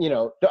don't think,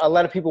 a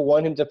lot of people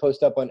want him to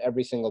post up on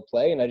every single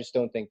play, and I just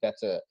don't think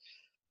that's a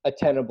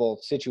tenable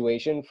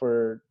situation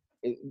for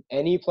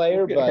any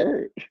player. But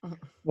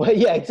well,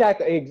 yeah,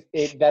 exactly.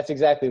 That's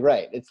exactly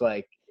right. It's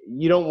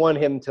you don't want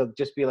him to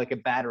just be a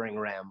battering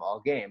ram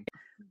all game.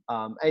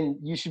 And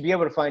you should be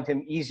able to find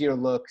him easier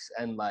looks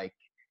and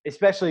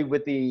especially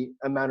with the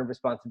amount of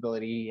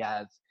responsibility he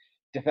has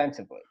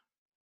defensively.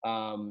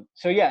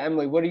 So yeah,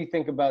 Emily, what do you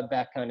think about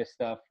that kind of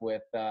stuff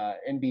with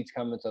Embiid's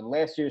comments on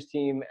last year's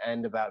team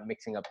and about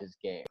mixing up his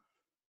game?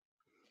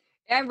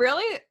 I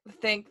really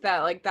think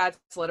that like that's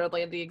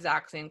literally the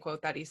exact same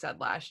quote that he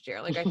said last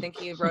year. Like I think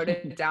he wrote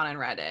it down and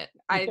read it.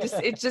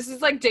 It just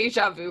is like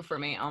deja vu for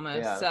me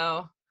almost. Yeah.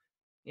 So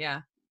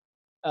yeah.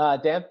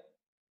 Dan?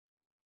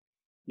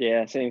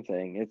 Yeah, same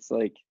thing. It's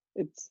like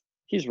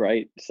he's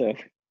right. So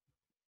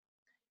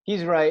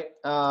He's right.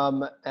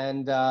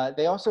 And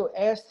they also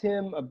asked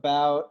him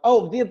about,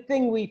 the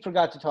thing we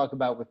forgot to talk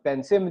about with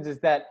Ben Simmons is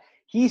that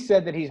he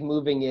said that he's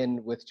moving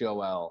in with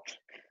Joel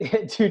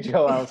to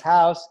Joel's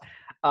house.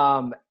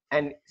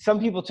 And some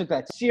people took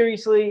that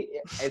seriously.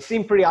 It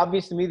seemed pretty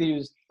obvious to me that he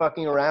was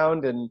fucking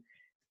around and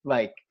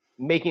like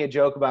making a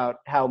joke about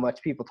how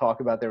much people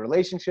talk about their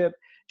relationship.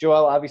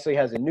 Joel obviously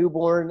has a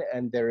newborn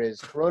and there is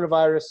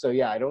coronavirus. So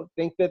yeah, I don't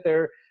think that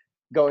they're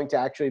going to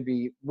actually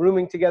be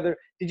rooming together.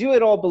 Did you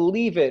at all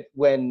believe it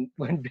when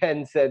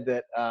Ben said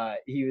that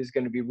he was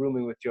going to be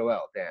rooming with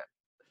Joel, Dan?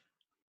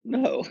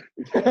 no.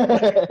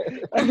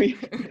 I mean,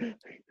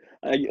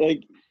 I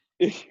like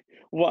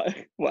why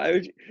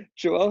would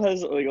Joel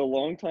has like a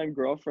longtime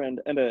girlfriend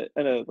and a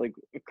like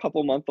a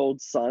couple month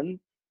old son.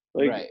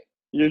 Like Right.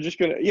 you're just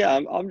gonna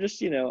I'm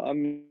just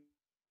I'm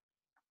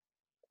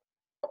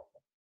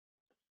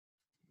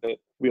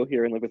wheel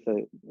here and live with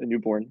a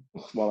newborn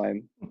while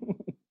I'm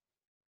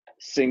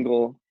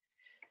single.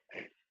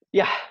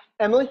 Yeah.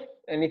 Emily,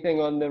 anything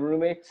on the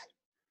roommates?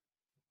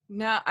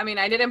 No, I mean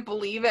I didn't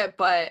believe it,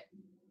 but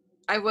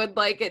I would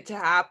like it to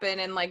happen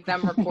and like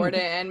them record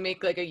it and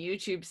make like a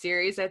YouTube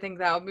series. I think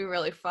that would be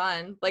really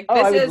fun. Like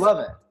I would love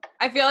it.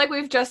 I feel like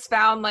we've just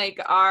found like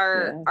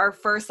our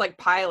first like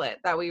pilot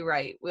that we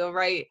write. We'll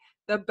write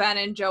the Ben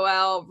and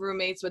Joel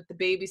roommates with the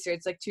babysitter.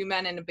 It's like 2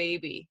 men and a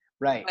baby.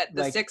 Right. But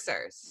the like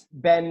Sixers.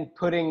 Ben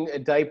putting a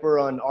diaper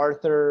on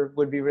Arthur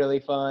would be really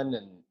fun,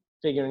 and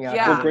figuring out.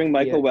 Yeah. We'll bring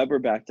Michael Weber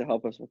back to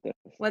help us with this.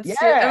 Let's do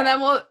it. And then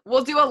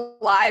we'll do a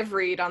live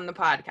read on the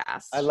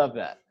podcast. I love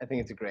that. I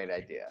think it's a great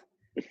idea.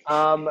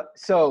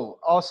 So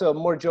also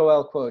more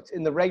Joel quotes.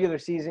 In the regular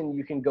season,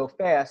 you can go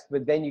fast,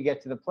 but then you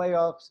get to the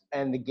playoffs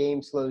and the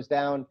game slows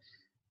down.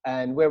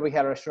 And where we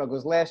had our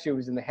struggles last year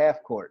was in the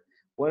half court.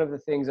 One of the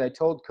things I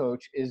told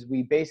Coach is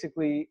we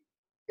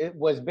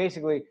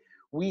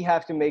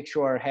have to make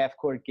sure our half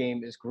court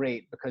game is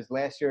great, because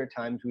last year at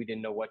times we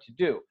didn't know what to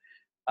do.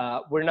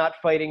 We're not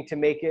fighting to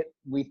make it.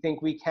 We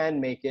think we can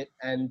make it,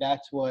 and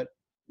that's what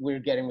we're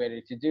getting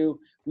ready to do.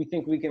 We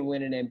think we can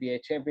win an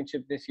NBA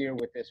championship this year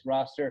with this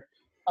roster.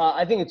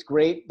 I think it's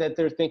great that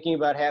they're thinking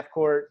about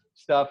half-court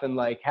stuff and,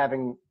 like,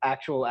 having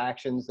actual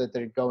actions that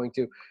they're going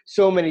to.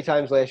 So many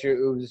times last year,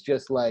 it was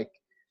just like,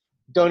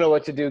 don't know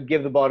what to do,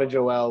 give the ball to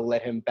Joel,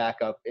 let him back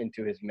up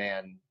into his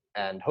man,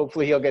 and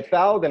hopefully he'll get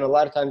fouled. And a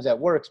lot of times that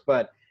works,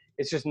 but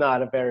it's just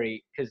not a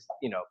very – because,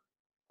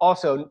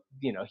 also,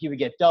 he would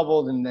get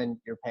doubled, and then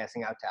you're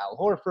passing out to Al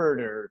Horford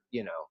or,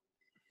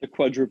 the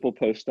quadruple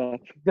post up.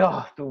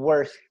 Oh, the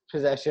worst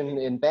possession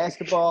in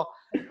basketball.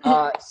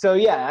 So,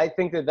 yeah, I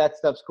think that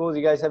stuff's cool. Do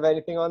you guys have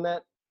anything on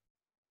that?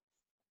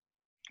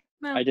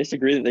 No. I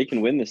disagree that they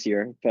can win this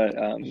year, but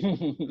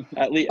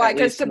at least why?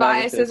 Because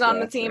Tobias is on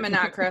the team and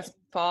not Chris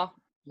Paul.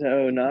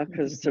 No, not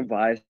because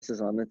Tobias is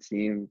on the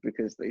team.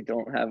 Because they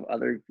don't have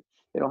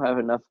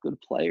enough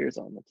good players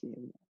on the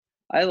team.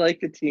 I like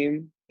the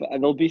team, but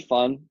they'll be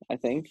fun. I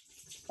think,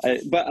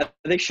 but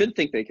they should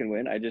think they can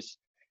win. And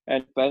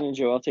if Ben and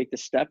Joel take the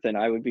step, then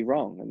I would be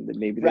wrong, and then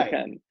maybe they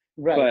can.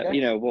 Right. But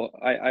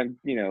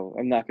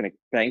I'm not going to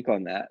bank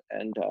on that,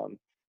 and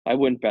I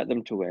wouldn't bet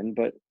them to win.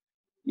 But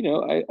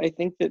I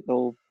think that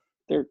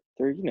they're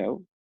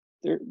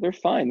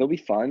fine. They'll be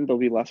fun. They'll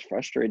be less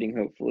frustrating,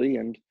 hopefully.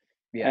 And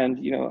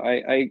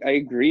I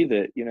agree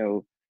that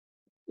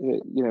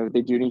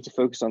they do need to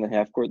focus on the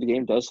half court. The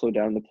game does slow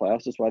down in the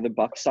playoffs. That's why the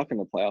Bucks suck in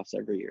the playoffs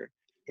every year.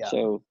 Yeah.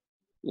 So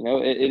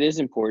it is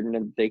important,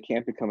 and they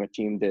can't become a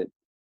team that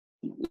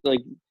like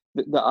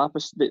the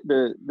opposite.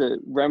 The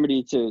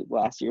remedy to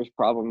last year's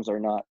problems are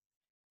not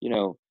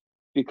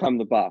become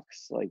the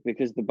Bucks, like,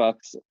 because the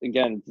Bucks,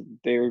 again,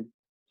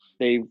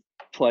 they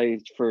play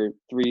for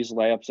threes,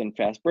 layups, and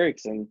fast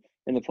breaks, and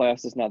in the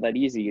playoffs it's not that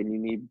easy, and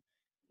you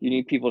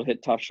need people to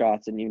hit tough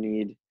shots, and you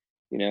need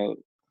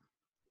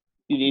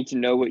to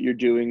know what you're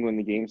doing when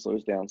the game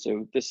slows down.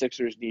 So the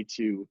Sixers need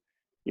to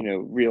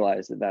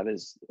realize that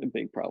is a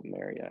big problem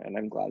area, and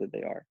I'm glad that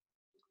they are.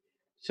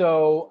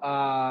 So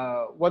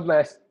one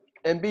last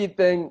Embiid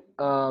thing.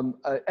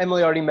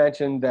 Emily already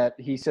mentioned that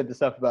he said the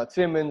stuff about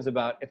Simmons,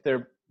 about if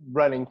they're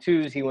running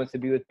twos, he wants to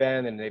be with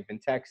Ben, and they've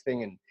been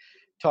texting and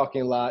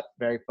talking a lot.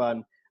 Very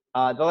fun.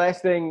 The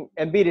last thing,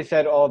 Embiid has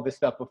said all of this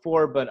stuff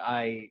before, but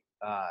I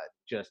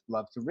just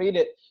love to read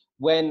it.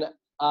 When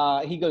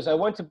he goes, I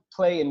want to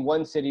play in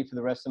one city for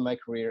the rest of my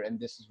career, and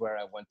this is where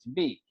I want to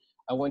be.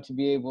 I want to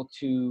be able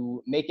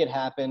to make it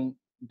happen,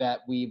 that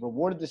we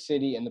rewarded the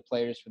city and the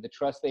players for the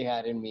trust they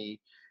had in me,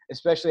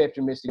 especially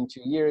after missing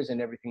 2 years and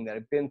everything that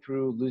I've been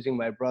through, losing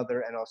my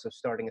brother, and also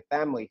starting a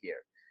family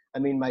here. I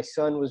mean, my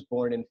son was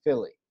born in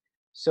Philly.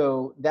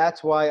 So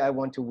that's why I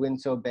want to win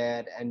so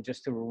bad, and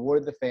just to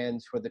reward the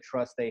fans for the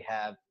trust they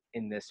have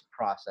in this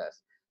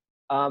process.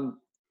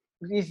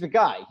 He's the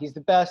guy. He's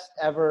the best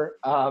ever.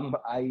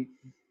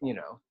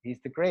 He's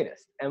the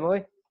greatest.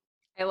 Emily?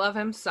 I love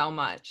him so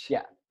much.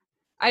 Yeah.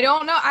 I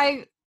don't know.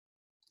 I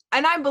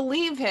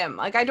believe him.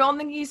 Like, I don't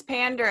think he's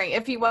pandering.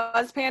 If he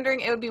was pandering,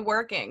 it would be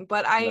working.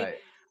 But Right.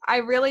 I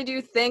really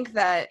do think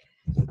that,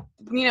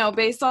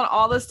 based on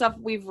all the stuff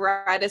we've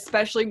read,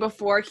 especially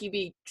before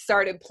he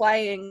started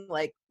playing,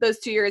 like those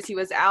 2 years he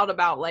was out,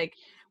 about like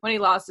when he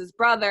lost his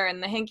brother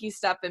and the Hinkie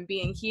stuff, and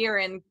being here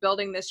and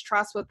building this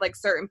trust with like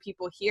certain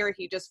people here,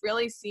 he just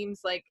really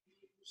seems like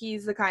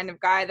he's the kind of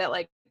guy that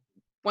like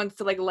wants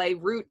to like lay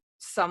roots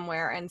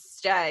somewhere and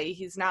stay.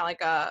 He's not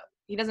like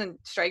he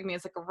doesn't strike me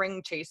as like a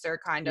ring chaser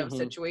kind of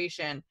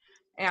situation.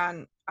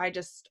 And I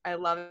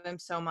love him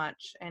so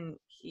much, and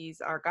he's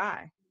our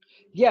guy.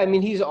 Yeah, I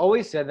mean, he's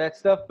always said that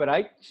stuff, but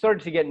I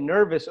started to get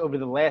nervous over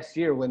the last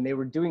year when they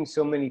were doing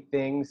so many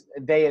things,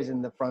 they as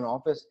in the front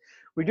office,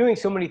 were doing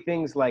so many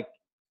things like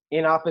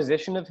in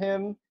opposition of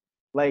him.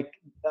 Like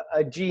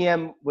a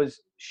GM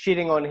was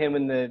shitting on him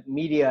in the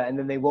media, and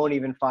then they won't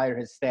even fire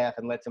his staff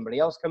and let somebody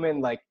else come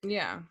in. Like,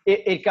 Yeah.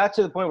 It got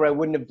to the point where I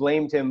wouldn't have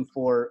blamed him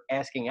for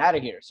asking out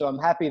of here. So I'm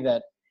happy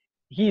that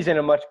he's in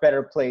a much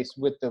better place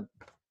with the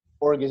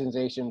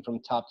organization from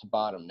top to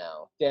bottom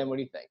now. Dan, what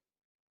do you think?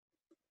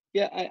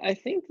 Yeah, I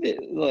think that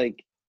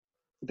like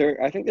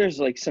I think there's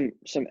like some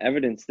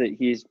evidence that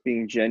he's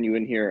being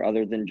genuine here,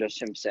 other than just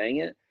him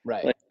saying it.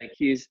 Right. Like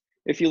he's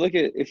if you look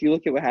at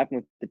what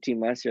happened with the team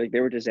last year, like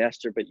they were a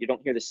disaster, but you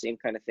don't hear the same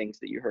kind of things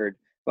that you heard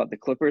about the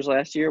Clippers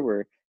last year,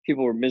 where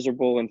people were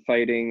miserable and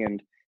fighting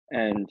and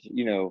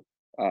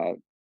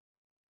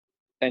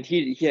and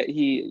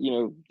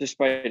he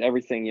despite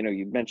everything,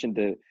 you mentioned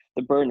the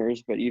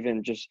burners, but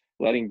even just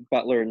letting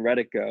Butler and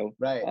Redick go,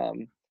 Right.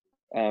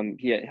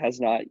 He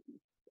has not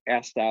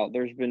asked out.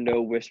 There's been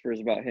no whispers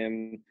about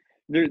him.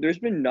 There's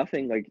been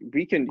nothing. Like,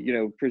 we can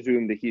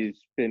presume that he's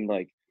been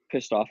like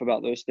pissed off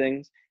about those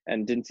things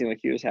and didn't seem like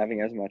he was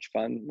having as much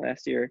fun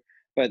last year,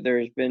 but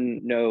there's been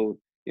no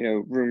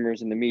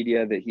rumors in the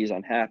media that he's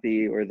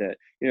unhappy, or that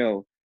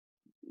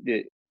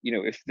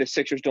if the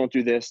Sixers don't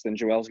do this, then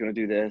Joel's going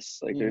to do this.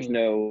 Like, there's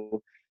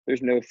no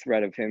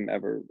threat of him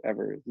ever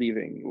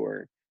leaving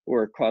or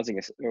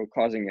causing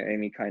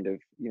any kind of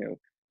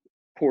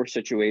poor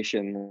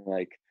situation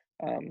like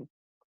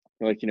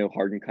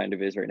Harden kind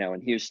of is right now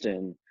in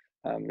Houston.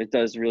 It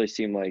does really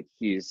seem like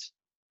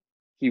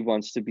he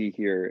wants to be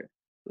here,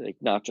 like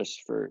not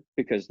just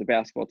because the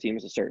basketball team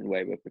is a certain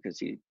way, but because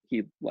he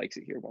likes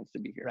it here, wants to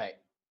be here.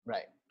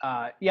 Right.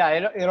 Yeah,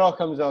 it all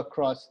comes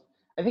across.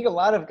 I think a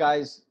lot of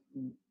guys,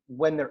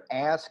 when they're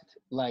asked,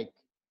 like,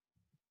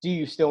 do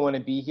you still want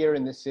to be here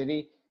in this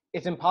city?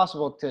 It's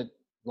impossible to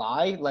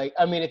lie. Like,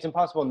 I mean, it's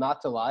impossible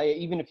not to lie.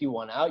 Even if you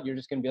want out, you're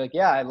just going to be like,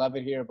 yeah, I love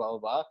it here, blah, blah,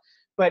 blah.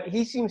 But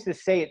he seems to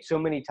say it so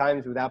many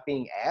times without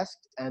being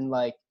asked. And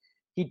like,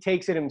 he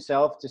takes it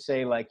himself to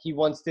say, like, he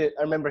wants to,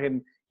 I remember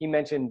he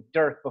mentioned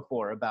Dirk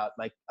before about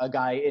like a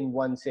guy in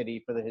one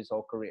city for his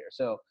whole career.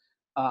 So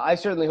I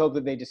certainly hope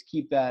that they just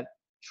keep that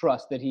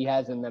trust that he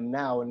has in them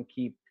now and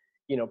keep,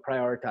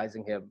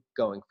 prioritizing him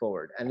going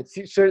forward. And it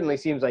certainly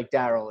seems like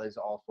Daryl is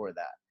all for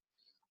that.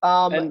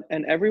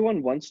 And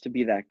everyone wants to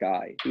be that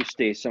guy who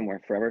stays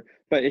somewhere forever,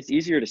 but it's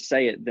easier to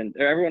say it than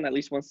everyone at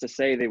least wants to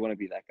say they want to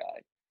be that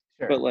guy.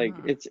 Sure. But like,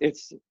 it's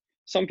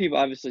some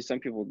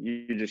people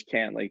you just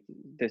can't, like,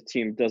 the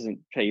team doesn't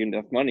pay you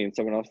enough money and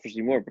someone else offers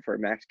you more, but for a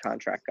max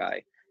contract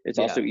guy, it's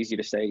also easy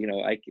to say,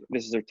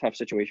 this is a tough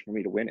situation for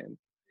me to win in.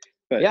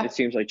 But it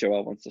seems like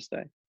Joel wants to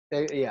stay.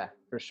 Yeah,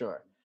 for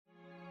sure.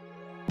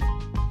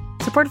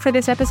 Support for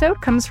this episode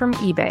comes from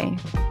eBay.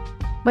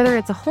 Whether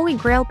it's a holy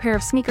grail pair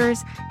of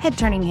sneakers,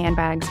 head-turning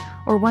handbags,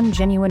 or one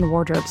genuine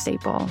wardrobe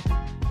staple,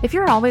 if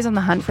you're always on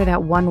the hunt for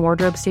that one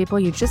wardrobe staple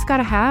you just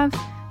gotta have,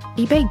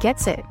 eBay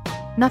gets it.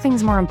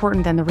 Nothing's more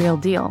important than the real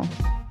deal.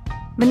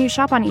 When you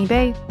shop on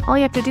eBay, all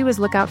you have to do is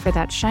look out for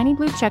that shiny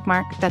blue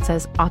checkmark that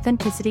says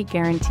Authenticity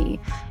Guarantee,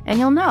 and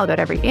you'll know that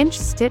every inch,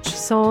 stitch,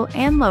 sole,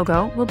 and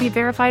logo will be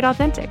verified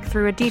authentic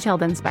through a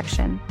detailed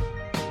inspection.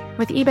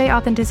 With eBay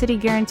Authenticity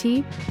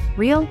Guarantee,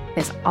 real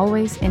is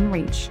always in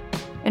reach.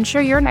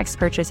 Ensure your next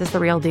purchase is the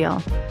real deal.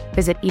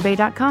 Visit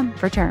ebay.com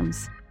for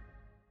terms.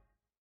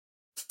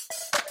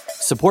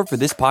 Support for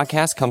this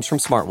podcast comes from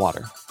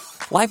Smartwater.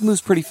 Life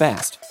moves pretty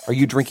fast. Are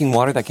you drinking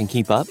water that can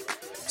keep up?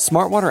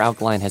 Smartwater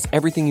Alkaline has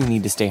everything you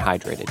need to stay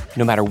hydrated,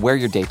 no matter where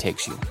your day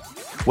takes you.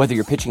 Whether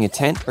you're pitching a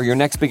tent or your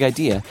next big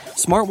idea,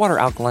 Smartwater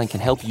Alkaline can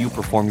help you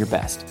perform your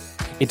best.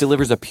 It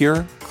delivers a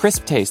pure,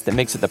 crisp taste that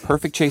makes it the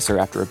perfect chaser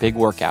after a big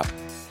workout.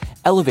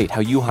 Elevate how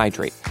you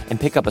hydrate and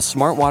pick up a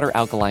Smartwater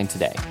Alkaline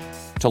today.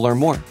 To learn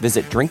more,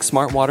 visit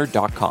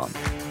drinksmartwater.com.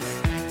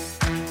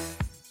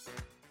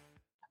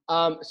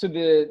 So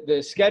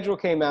the schedule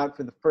came out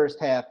for the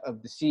first half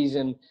of the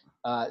season.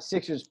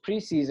 Sixers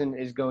preseason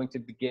is going to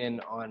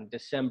begin on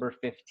December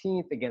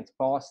 15th against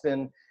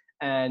Boston,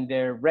 and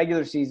their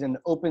regular season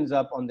opens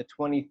up on the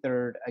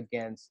 23rd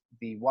against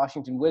the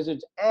Washington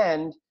Wizards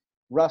and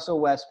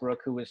Russell Westbrook,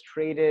 who was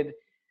traded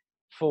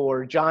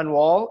for John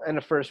Wall and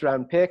a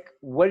first-round pick.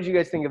 What did you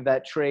guys think of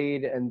that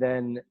trade? And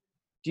then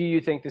do you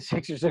think the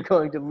Sixers are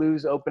going to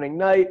lose opening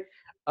night?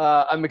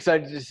 I'm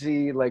excited to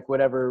see like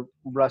whatever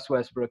Russ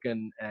Westbrook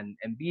and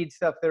Embiid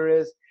stuff there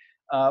is.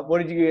 What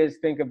did you guys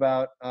think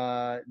about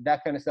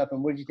that kind of stuff?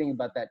 And what did you think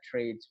about that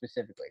trade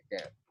specifically,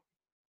 Dan?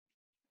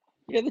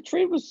 Yeah, the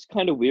trade was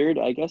kind of weird.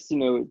 I guess,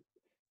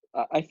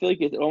 I feel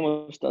like it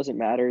almost doesn't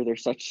matter. They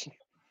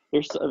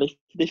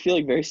feel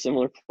like very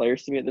similar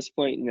players to me at this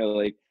point.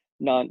 Like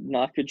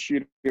not good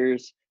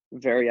shooters,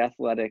 very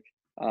athletic,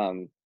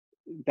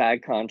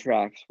 bad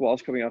contracts.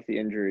 Wall's coming off the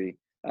injury,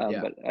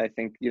 but I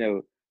think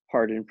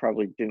Harden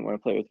probably didn't want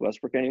to play with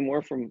Westbrook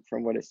anymore from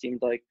what it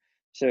seemed like.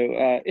 So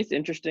it's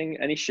interesting.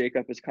 Any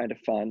shakeup is kind of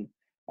fun.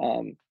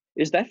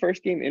 Is that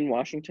first game in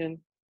Washington?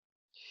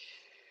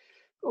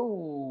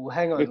 Oh,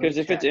 hang on. Because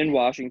if it's in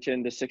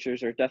Washington, the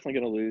Sixers are definitely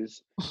going to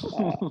lose.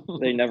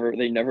 They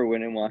never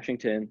win in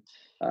Washington.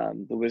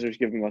 The Wizards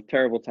give them a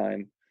terrible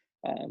time.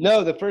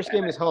 No, the first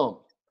game is home.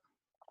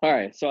 All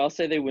right, so I'll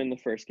say they win the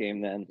first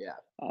game then. Yeah.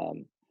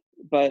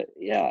 But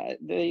yeah,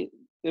 the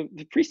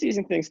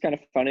preseason thing's kind of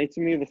funny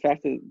to me. The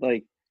fact that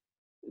like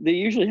they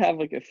usually have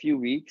like a few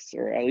weeks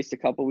or at least a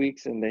couple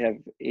weeks, and they have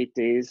 8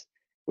 days,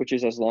 which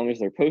is as long as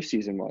their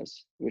postseason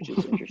was, which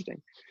is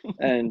interesting.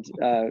 And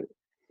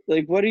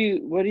like, what are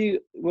you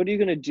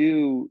gonna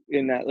do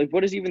in that? Like,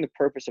 what is even the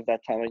purpose of that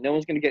time? Like, no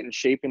one's gonna get in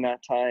shape in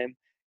that time.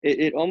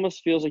 It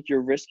almost feels like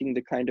you're risking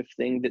the kind of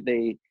thing that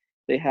they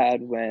had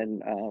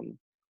when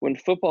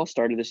football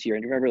started this year.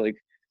 And you remember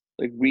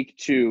like week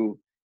 2,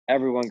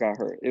 everyone got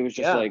hurt. It was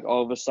just like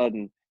all of a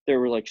sudden there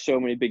were like so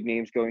many big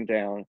names going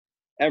down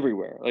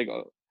everywhere. Like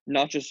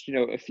not just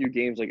a few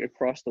games, like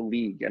across the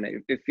league. And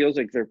it feels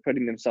like they're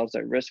putting themselves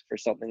at risk for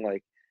something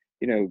like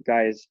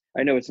guys.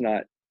 I know it's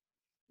not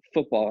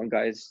football and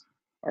guys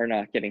are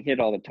not getting hit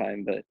all the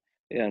time, but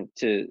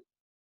to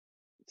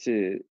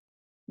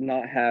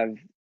not have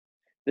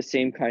the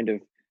same kind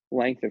of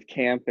length of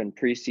camp and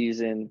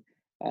preseason,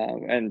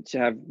 and to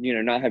have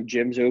not have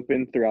gyms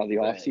open throughout the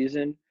off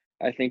season,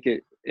 I think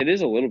it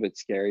is a little bit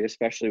scary,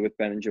 especially with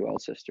Ben and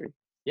Joel's history.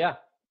 Yeah.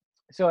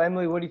 So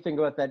Emily, what do you think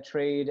about that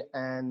trade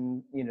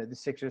and the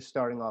Sixers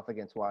starting off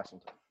against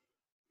Washington?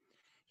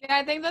 Yeah,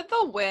 I think that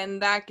they'll win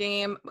that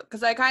game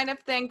because I kind of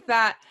think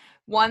that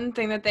one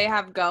thing that they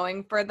have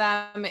going for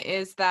them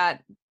is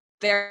that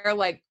their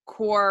like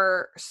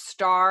core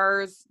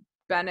stars,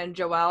 Ben and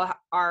Joel,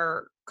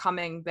 are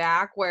coming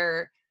back,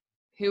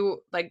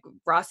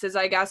 Russ is,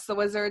 I guess, the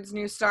Wizards'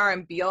 new star,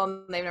 and Beal,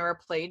 and they've never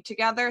played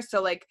together.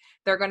 So like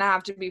they're gonna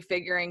have to be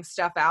figuring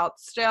stuff out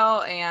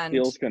still, and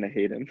Beal's gonna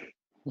hate him.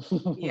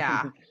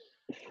 Yeah.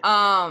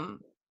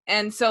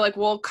 And so like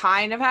we'll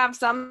kind of have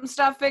some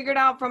stuff figured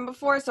out from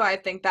before. So I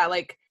think that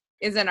like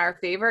is in our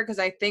favor because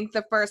I think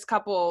the first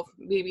couple,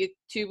 maybe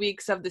 2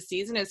 weeks of the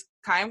season is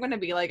kind of going to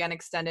be like an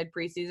extended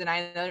preseason.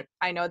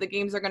 I know the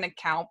games are going to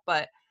count,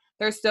 but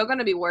they're still going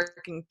to be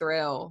working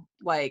through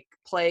like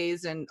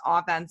plays and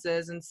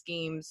offenses and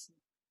schemes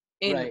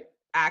in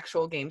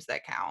actual games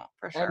that count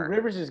for sure. And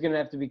Rivers is going to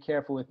have to be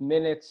careful with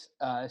minutes,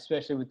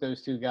 especially with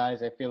those two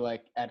guys. I feel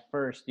like at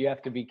first you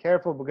have to be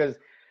careful because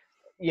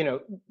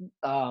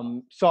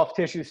soft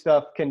tissue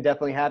stuff can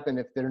definitely happen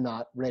if they're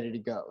not ready to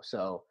go.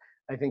 So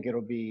I think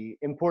it'll be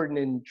important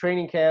in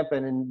training camp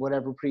and in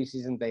whatever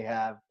preseason they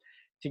have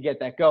to get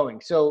that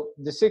going. So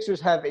the Sixers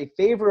have a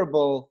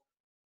favorable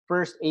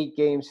first 8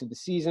 games of the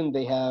season.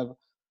 They have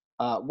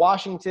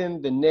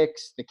Washington, the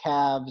Knicks, the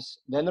Cavs,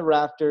 then the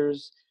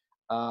Raptors,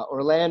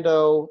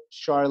 Orlando,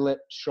 Charlotte,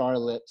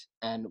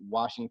 and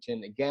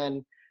Washington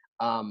again.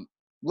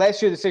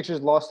 Last year, the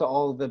Sixers lost to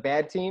all of the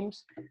bad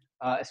teams,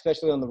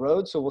 especially on the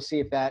road. So we'll see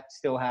if that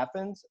still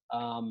happens.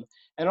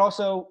 And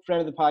also, friend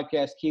of the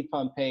podcast, Keith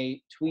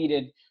Pompey,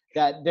 tweeted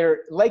that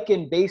they're, like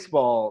in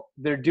baseball,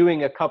 they're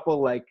doing a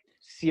couple like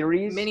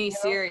series.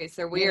 Mini-series.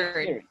 They're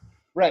weird.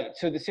 Right.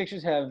 So the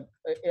Sixers have,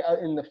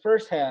 in the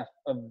first half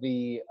of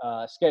the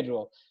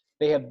schedule,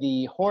 they have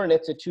the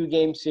Hornets, a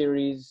 2-game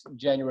series,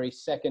 January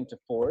 2nd to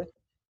 4th.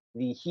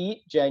 The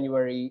Heat,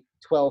 January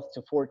 12th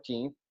to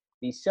 14th.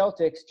 The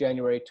Celtics,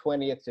 January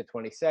 20th to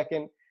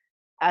 22nd.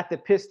 At the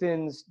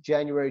Pistons,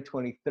 January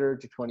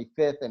 23rd to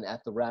 25th. And at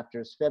the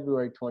Raptors,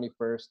 February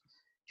 21st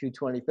to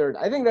 23rd.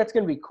 I think that's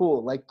going to be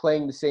cool, like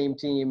playing the same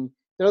team.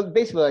 They're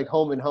basically like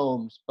home and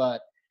homes,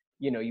 but,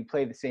 you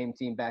play the same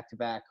team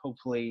back-to-back.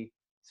 Hopefully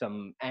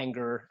some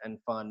anger and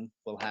fun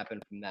will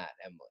happen from that,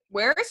 Emily.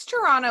 Where is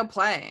Toronto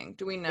playing?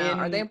 Do we know?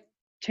 Are they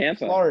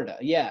Tampa? Florida,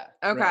 yeah.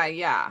 Okay, right.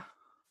 Yeah.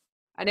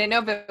 I didn't know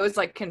if it was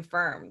like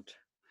confirmed.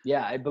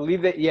 Yeah, I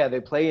believe that. Yeah,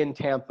 they play in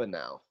Tampa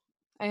now.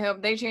 I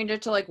hope they change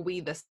it to like we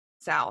the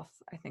South.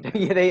 I think.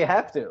 Yeah, they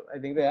have to. I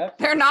think they have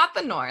to. They're not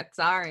the North.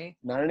 Sorry.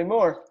 Not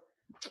anymore.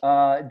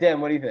 Dan,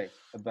 what do you think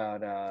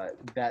about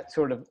that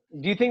sort of?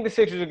 Do you think the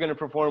Sixers are going to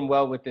perform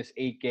well with this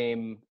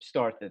 8-game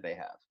start that they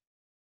have?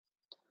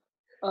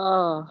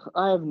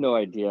 I have no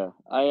idea.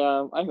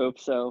 I hope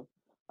so.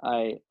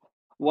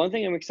 One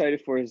thing I'm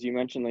excited for is you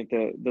mentioned like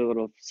the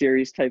little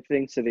series type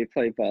thing. So they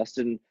play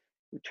Boston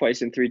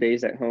twice in 3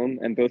 days at home,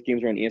 and both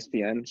games are on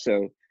ESPN.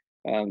 So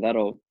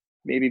that'll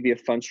maybe be a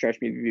fun stretch,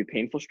 maybe be a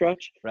painful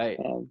stretch. Right.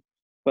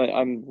 But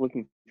I'm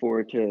looking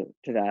forward to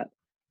that.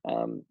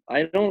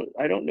 I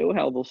don't know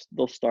how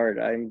they'll start.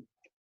 I'm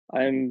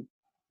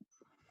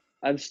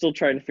still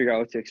trying to figure out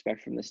what to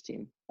expect from this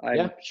team.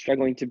 I'm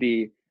struggling to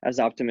be as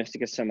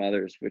optimistic as some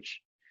others, which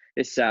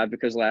is sad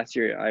because last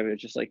year I was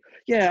just like,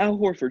 yeah, Al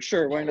Horford,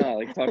 sure, why not?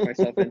 Like talk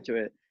myself into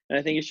it. And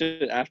I think it's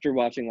just after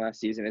watching last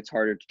season, it's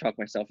harder to talk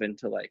myself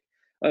into like,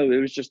 oh, it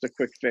was just a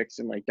quick fix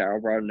and like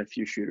Daryl brought in a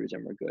few shooters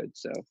and we're good.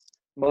 So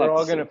we're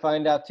all going to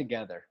find out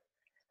together.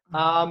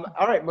 All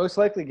right, most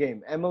likely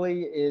game.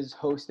 Emily is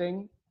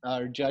hosting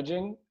or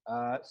judging,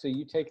 so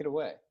you take it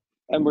away.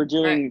 And we're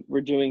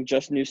doing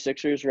just new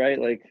Sixers, right?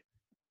 Like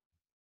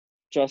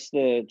just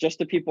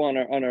the people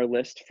on our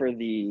list for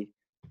the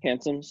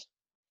Handsoms.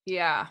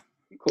 Yeah.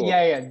 Cool.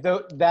 Yeah.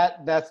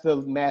 That's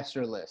the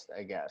master list,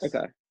 I guess.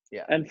 Okay.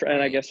 Yeah. And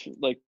I guess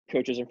like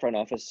coaches in front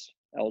office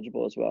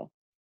eligible as well.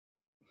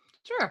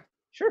 Sure.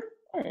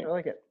 All right. I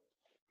like it.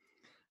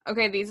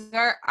 Okay,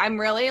 I'm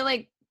really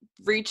like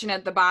reaching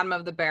at the bottom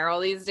of the barrel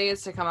these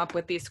days to come up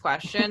with these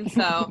questions.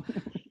 So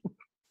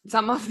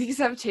some of these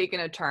have taken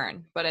a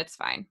turn, but it's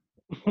fine.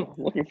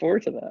 Looking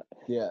forward to that.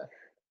 Yeah.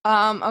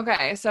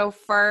 Okay, so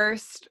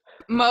first,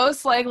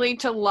 most likely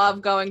to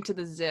love going to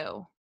the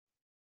zoo.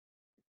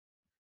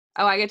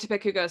 Oh, I get to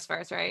pick who goes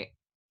first, right?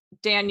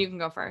 Dan, you can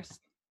go first.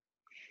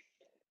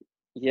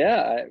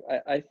 Yeah,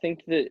 I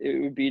think that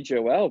it would be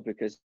Joel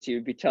because he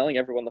would be telling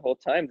everyone the whole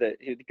time that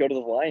he'd go to the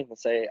lion and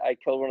say, I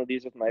killed one of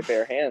these with my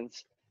bare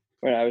hands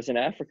when I was in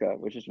Africa,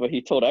 which is what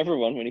he told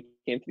everyone when he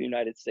came to the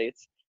United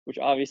States, which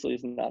obviously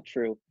is not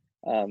true.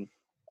 And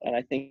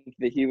I think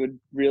that he would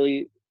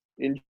really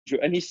enjoy,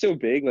 and he's so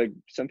big, like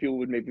some people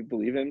would maybe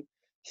believe him.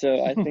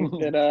 So I think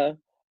that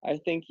I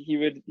think he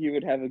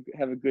would have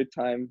a good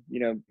time,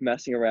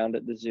 messing around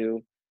at the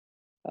zoo.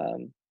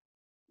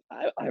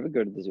 I would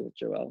go to the zoo with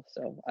Joel,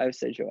 so I would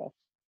say Joel.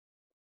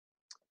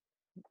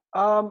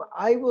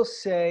 I will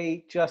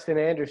say Justin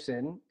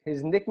Anderson.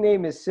 His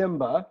nickname is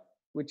Simba,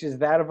 which is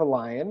that of a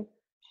lion.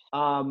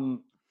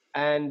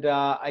 And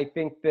I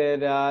think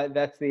that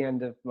that's the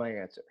end of my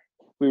answer.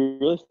 We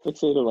really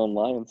fixated on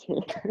lions here.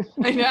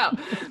 I know.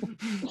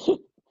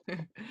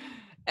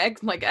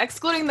 Like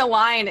excluding the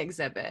lion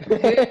exhibit.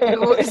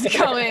 Who is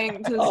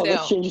going to the zoo?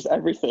 That changes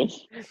everything.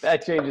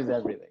 That changes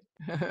everything.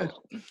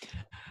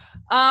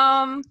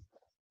 I'm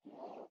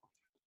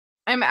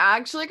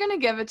actually gonna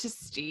give it to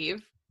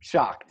Steve.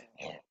 Shocked.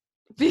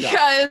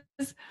 Because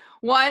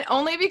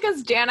only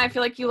because Dan, I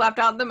feel like you left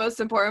out the most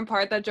important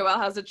part that Joel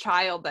has a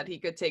child that he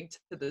could take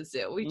to the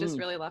zoo. We just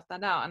really left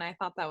that out, and I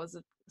thought that was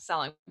a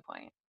selling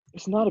point.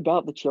 It's not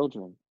about the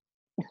children.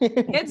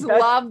 Kids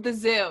love the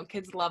zoo.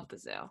 Kids love the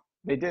zoo.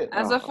 They do.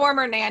 As a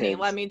former nanny,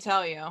 let me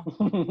tell you.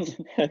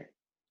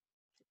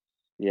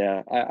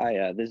 Yeah,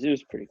 the zoo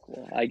is pretty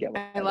cool. I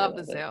love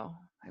the zoo.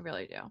 I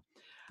really do.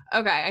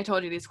 Okay, I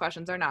told you these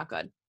questions are not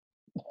good.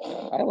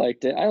 I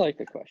liked it. I like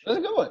the question. That's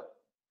a good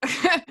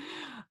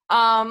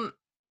one.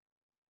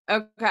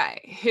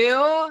 Okay.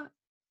 Who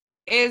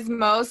is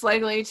most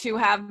likely to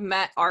have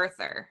met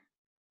Arthur?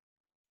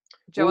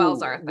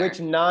 Joel's Arthur. Which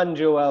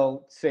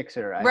non-Joel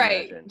Sixer, I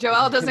imagine.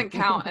 Joel doesn't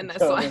count in this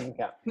one. Doesn't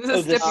count. This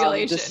is a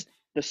stipulation.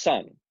 The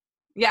son.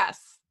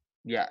 Yes.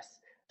 Yes.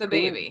 The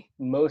baby.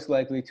 Most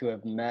likely to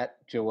have met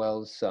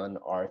Joel's son,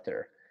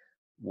 Arthur.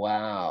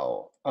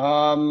 Wow.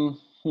 And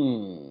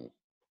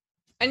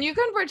you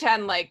can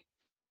pretend like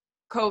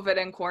COVID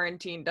and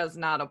quarantine does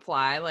not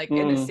apply, like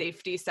in a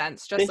safety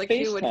sense. Just like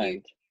who would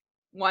you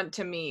want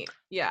to meet?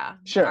 Yeah.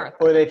 Sure. Arthur.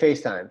 Or they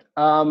FaceTimed.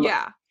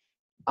 Yeah.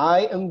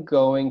 I am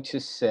going to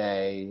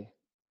say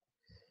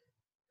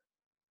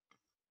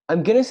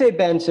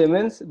Ben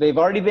Simmons. They've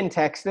already been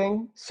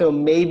texting, so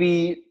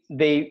maybe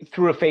they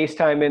threw a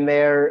FaceTime in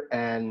there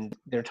and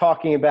they're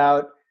talking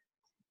about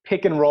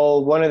pick and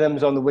roll. One of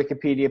them's on the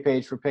Wikipedia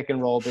page for pick and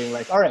roll being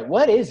like, all right,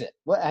 what is it?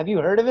 What have you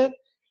heard of it?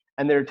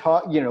 And they're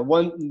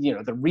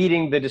they're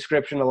reading the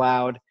description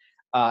aloud.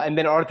 And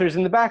then Arthur's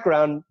in the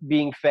background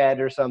being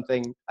fed or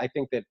something. I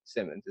think that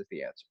Simmons is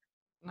the answer.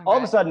 Okay. All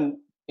of a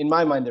sudden, in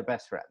my mind, they're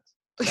best friends.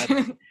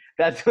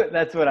 That's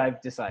what I've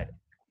decided.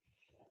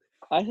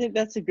 I think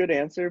that's a good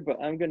answer,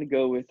 but I'm going to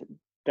go with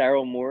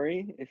Daryl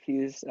Morey if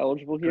he's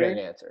eligible here. Great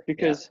answer.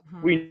 Because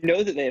we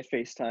know that they have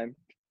FaceTime.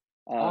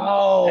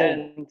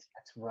 And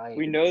that's right.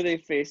 We know they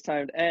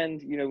FaceTimed,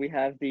 and we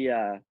have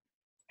the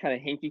kind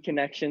of hinky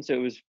connection, so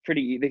it was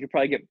pretty. They could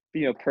probably get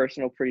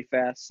personal pretty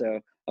fast. So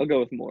I'll go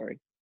with Morey.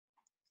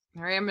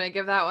 All right, I'm going to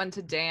give that one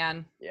to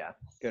Dan. Yeah,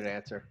 good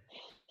answer.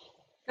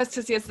 Just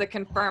to see it's the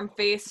confirmed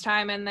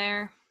FaceTime in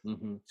there.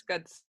 Mm-hmm. It's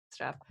good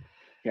stuff.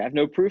 You have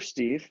no proof,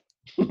 Steve.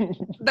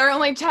 They're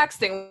only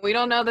texting. We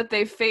don't know that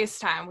they've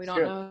FaceTime. We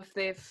don't know if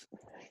they've.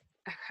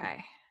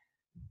 Okay.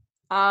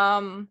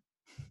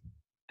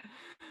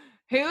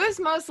 Who is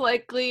most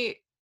likely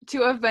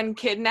to have been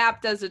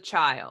kidnapped as a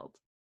child?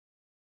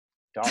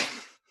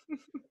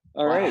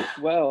 All right.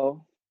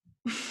 Well.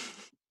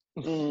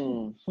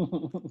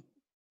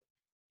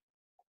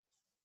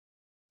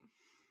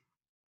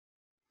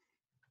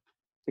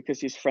 because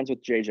he's friends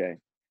with JJ.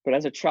 But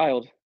as a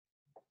child,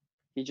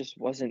 he just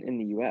wasn't in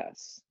the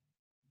US.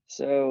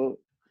 So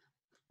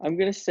I'm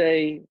going to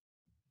say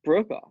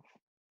Brokaw,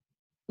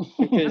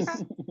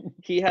 because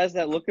he has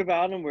that look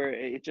about him where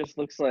it just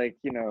looks like,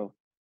 you know,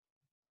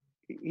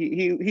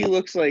 he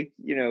looks like,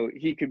 you know,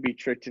 he could be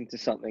tricked into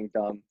something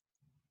dumb,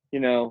 you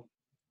know,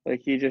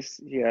 like he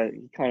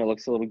kind of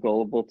looks a little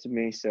gullible to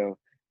me. So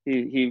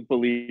he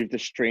believed a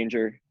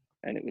stranger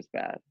and it was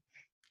bad.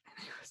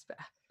 It was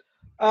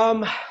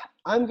bad.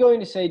 I'm going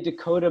to say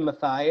Dakota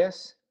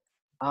Mathias,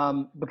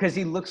 because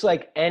he looks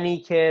like any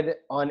kid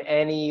on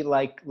any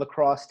like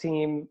lacrosse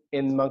team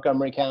in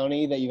Montgomery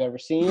County that you've ever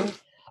seen.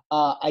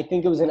 I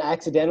think it was an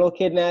accidental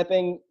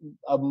kidnapping.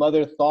 A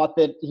mother thought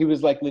that he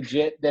was like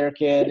legit their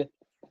kid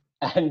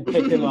and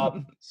picked him up.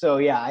 So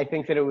yeah, I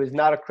think that it was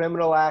not a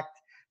criminal act,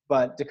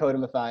 but Dakota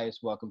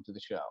Mathias, welcome to the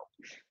show.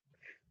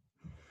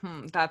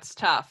 That's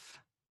tough.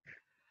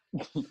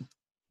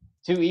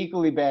 Two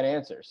equally bad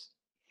answers.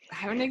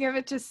 I'm going to give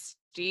it to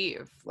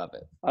Steve. Love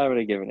it. I would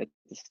have given it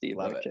to Steve.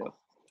 Love it. Too.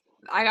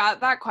 I got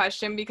that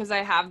question because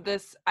I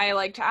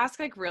like to ask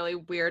like really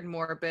weird,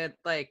 morbid,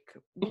 like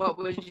what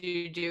would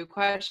you do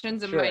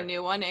questions. And Sure. My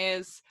new one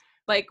is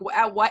like,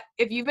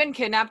 if you've been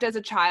kidnapped as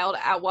a child,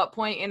 at what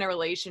point in a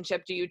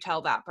relationship do you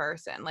tell that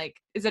person? Like,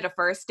 is it a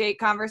first date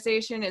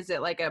conversation? Is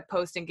it like a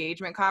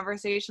post-engagement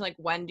conversation? Like,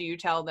 when do you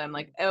tell them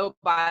like, oh,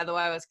 by the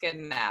way, I was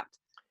kidnapped?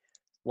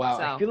 Wow.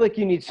 So. I feel like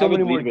you need so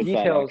many more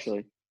details.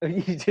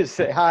 You just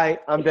say, hi,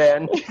 I'm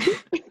Dan.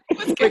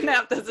 Was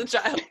kidnapped as a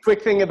child.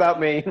 Quick thing about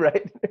me,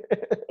 right?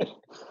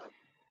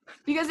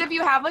 Because if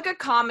you have like a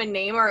common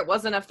name or it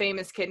wasn't a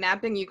famous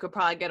kidnapping, you could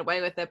probably get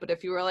away with it. But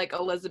if you were like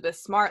Elizabeth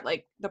Smart,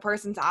 like the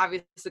person's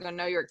obviously going to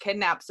know you're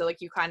kidnapped. So like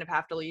you kind of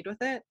have to lead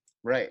with it.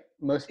 Right.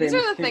 Most These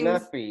famous are the things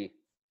kidnappee.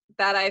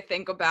 that I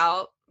think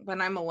about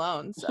when I'm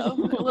alone. So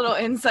a little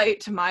insight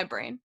to my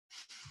brain.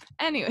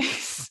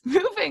 Anyways,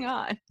 moving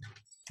on.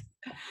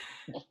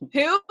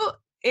 Who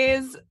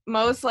is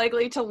most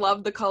likely to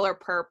love the color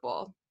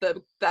purple?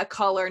 The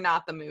color,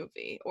 not the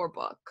movie or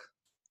book.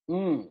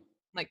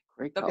 Like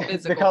Great the color.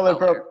 physical The color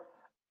color. purple.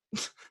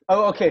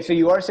 Oh, okay. So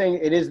you are saying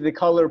it is the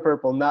color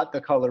purple, not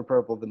the color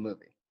purple, the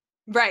movie.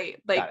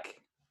 Right.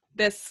 Like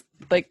this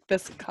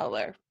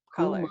color.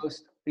 Who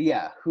most?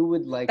 Yeah. Who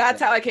would like? That's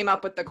that? how I came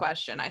up with the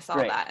question. I saw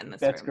Great. that in this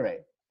That's room.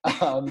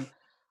 great.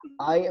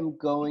 I am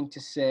going to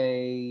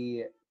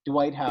say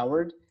Dwight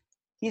Howard.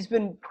 He's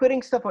been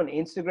putting stuff on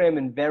Instagram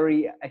in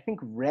very, I think,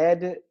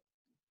 red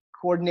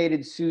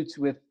coordinated suits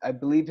with, I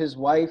believe, his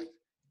wife.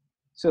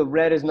 So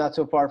red is not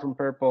so far from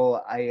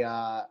purple.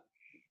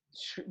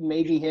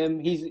 Maybe him.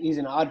 He's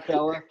an odd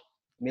fella.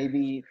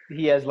 Maybe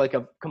he has like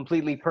a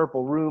completely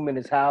purple room in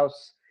his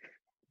house.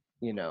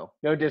 You know,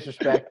 no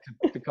disrespect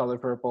to Color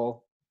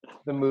Purple,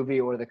 the movie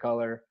or the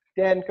color.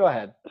 Dan, go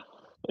ahead.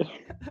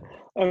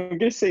 I'm going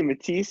to say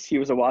Matisse. He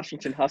was a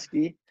Washington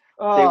Husky.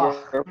 Oh.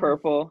 They were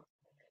purple.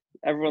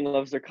 Everyone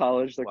loves their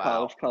college Wow.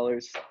 college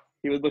colors.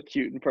 He would look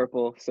cute in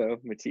purple, so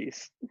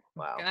Matisse.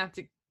 Wow. Gonna have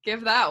to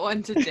give that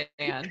one to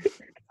Dan.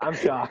 I'm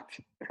shocked.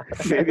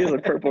 Maybe he has a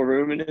purple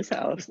room in his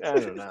house. I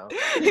don't know.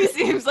 He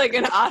seems like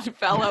an odd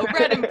fellow.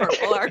 Red and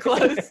purple are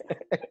close.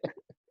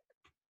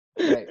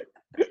 Great.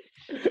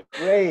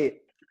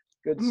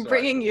 Good I'm start.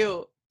 bringing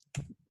you.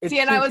 It's See,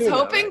 and I was 2-2 now,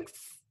 hoping, right?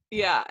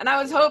 yeah, and I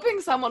was hoping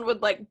someone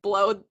would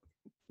blow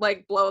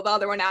the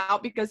other one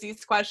out because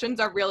these questions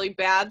are really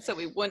bad, so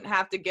we wouldn't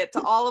have to get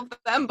to all of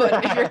them.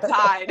 But you're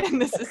tied, and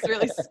this is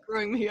really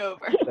screwing me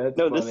over. That's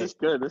No, funny. this is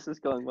good. This is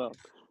going well.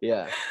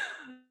 Yeah.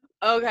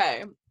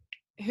 Okay,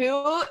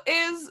 who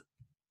is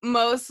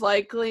most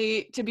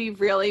likely to be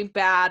really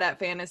bad at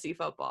fantasy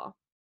football?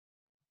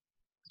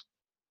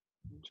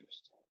 Interesting.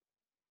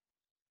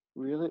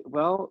 Really?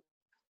 Well,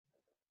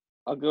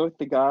 I'll go with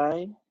the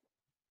guy.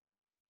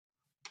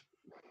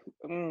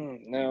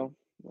 No.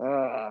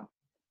 All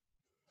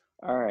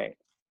right.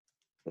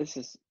 This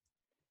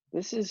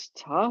is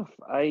tough.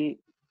 I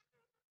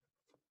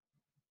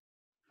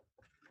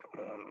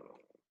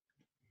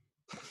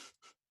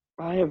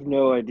have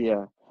no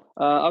idea.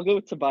 I'll go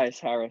with Tobias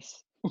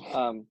Harris.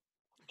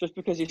 Just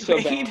because he's so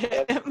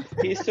Hate bad. him.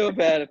 He's so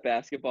bad at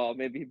basketball.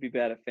 Maybe he'd be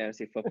bad at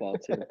fantasy football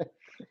too.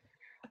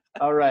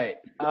 All right.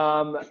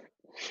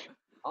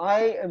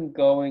 I am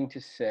going to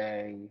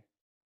say,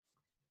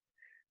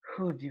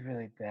 who would be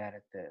really bad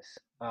at this?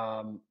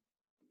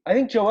 I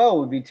think Joel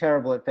would be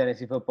terrible at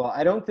fantasy football.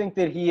 I don't think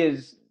that he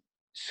is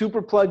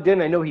super plugged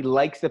in. I know he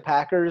likes the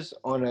Packers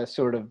on a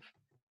sort of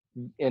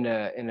in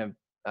a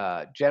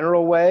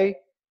general way,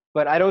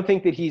 but I don't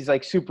think that he's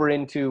like super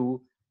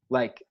into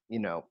like, you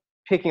know,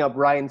 picking up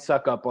Ryan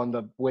Suckup on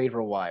the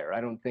waiver wire.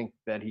 I don't think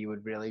that he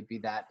would really be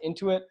that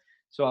into it.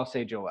 So I'll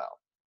say Joel.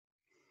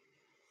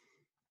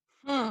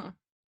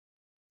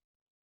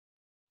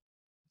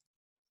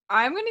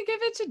 I'm going to give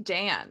it to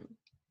Dan.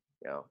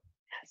 Yeah.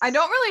 I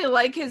don't really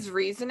like his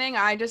reasoning.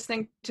 I just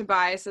think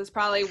Tobias is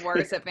probably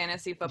worse at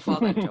fantasy football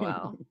than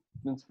Joel.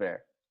 That's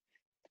fair.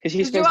 Because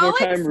he spends Joel more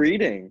time likes-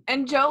 reading.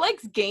 And Joe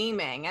likes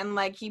gaming and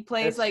he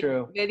plays That's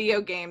true.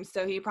 video games,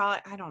 so he probably,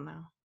 I don't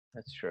know.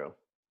 That's true.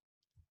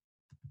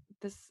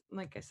 this,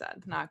 like I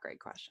said, not great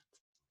questions.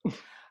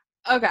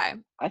 Okay.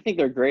 I think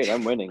they're great.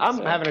 I'm winning. I'm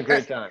so. having a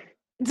great time.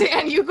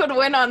 Dan, you could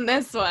win on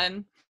this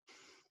one.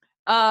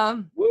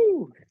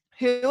 Woo!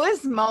 Who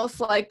is most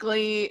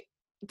likely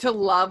to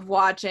love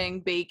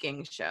watching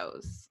baking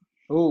shows?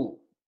 Ooh,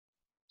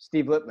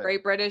 Steve Lippman.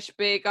 Great British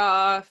Bake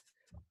Off,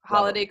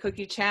 Holiday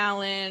Cookie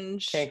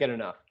Challenge, Can't get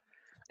enough.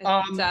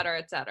 et cetera,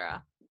 et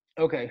cetera.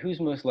 Okay, who's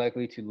most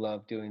likely to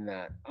love doing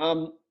that?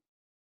 I'm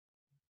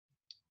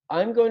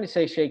going to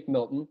say Shake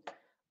Milton.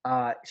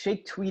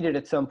 Shake tweeted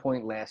at some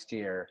point last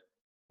year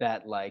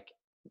that like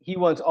he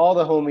wants all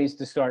the homies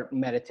to start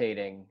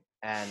meditating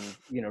and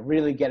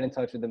really get in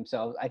touch with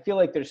themselves. I feel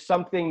like there's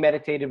something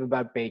meditative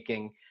about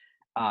baking,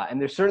 and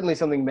there's certainly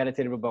something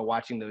meditative about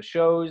watching those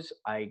shows.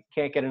 I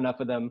can't get enough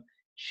of them.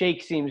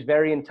 Shake seems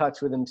very in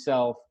touch with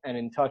himself and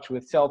in touch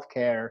with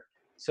self-care,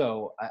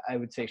 so I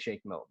would say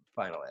Shake Milton.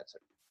 Final answer.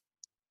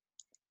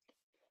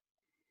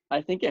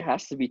 I think it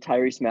has to be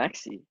Tyrese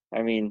Maxey.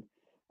 I mean,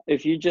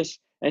 if you just,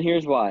 and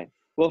here's why.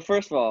 Well,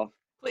 first of all,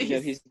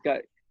 Please.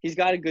 he's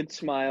got a good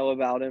smile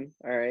about him.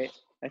 All right.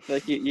 I feel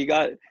like you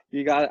got,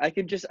 I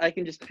can just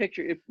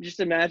picture, just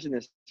imagine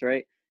this,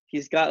 right?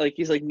 He's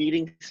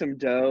kneading some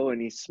dough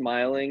and he's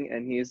smiling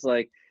and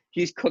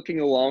he's cooking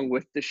along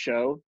with the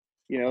show,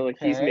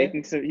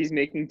 he's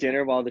making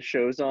dinner while the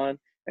show's on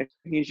and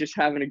he's just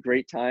having a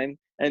great time.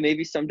 And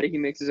maybe someday he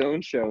makes his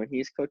own show and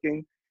he's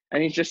cooking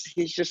and he's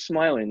just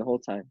smiling the whole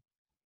time.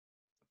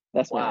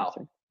 That's my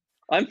answer.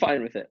 I'm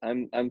fine with it.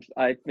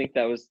 I think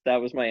that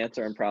was my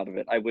answer. I'm proud of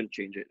it. I wouldn't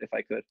change it if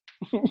I could.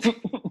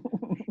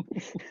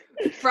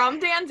 From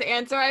Dan's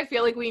answer, I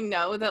feel like we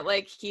know that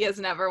like he has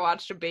never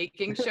watched a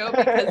baking show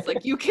because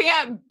like you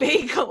can't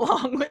bake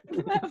along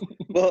with them.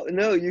 Well,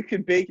 no, you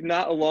could bake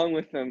not along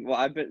with them.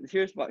 Well,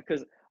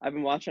 because I've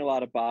been watching a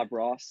lot of Bob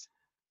Ross,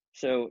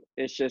 so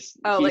it's just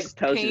he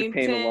tells you to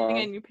paint along.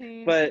 And you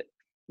paint. But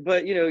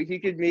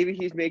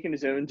he's making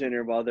his own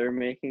dinner while they're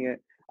making it.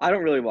 I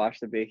don't really watch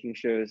the baking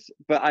shows,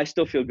 but I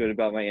still feel good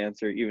about my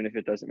answer, even if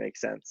it doesn't make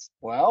sense.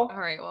 Well, all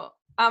right. Well,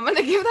 I'm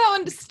gonna give that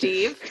one to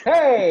Steve.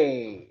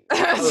 Hey,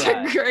 that's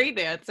a great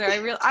answer.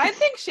 I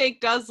think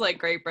Shake does like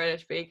Great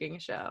British Baking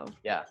Show.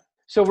 Yeah.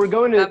 So we're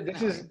going to. Definitely.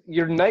 This is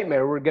your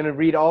nightmare. We're going to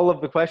read all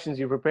of the questions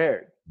you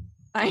prepared.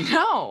 I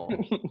know.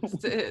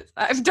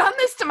 I've done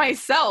this to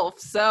myself,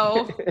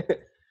 so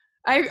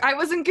I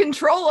was in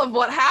control of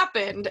what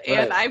happened,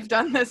 and Right. I've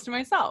done this to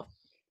myself.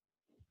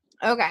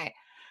 Okay.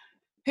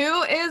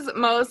 Who is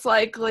most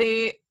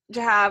likely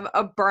to have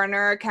a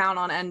burner account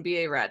on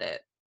NBA Reddit?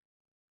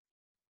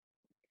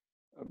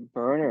 A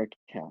burner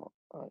account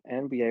on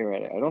NBA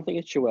Reddit. I don't think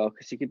it's Joel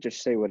because he could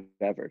just say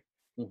whatever.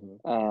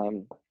 Mm-hmm.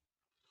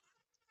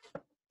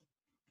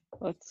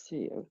 Let's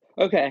see.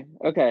 Okay.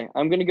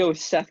 I'm gonna go with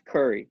Seth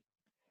Curry.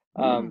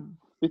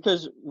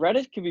 Because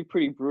Reddit can be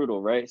pretty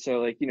brutal, right?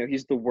 So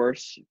he's the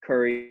worst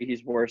Curry.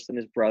 He's worse than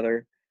his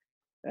brother,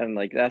 and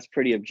that's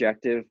pretty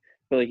objective.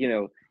 But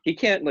he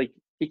can't be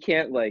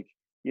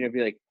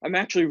like, I'm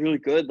actually really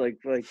good.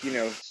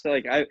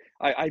 So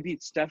I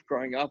beat Steph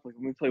growing up. Like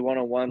when we play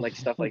 1-on-1,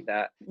 stuff like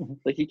that.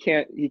 He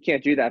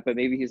can't do that. But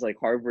maybe he's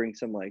harboring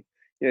some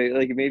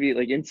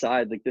maybe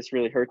inside this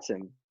really hurts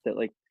him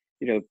that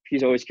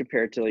he's always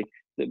compared to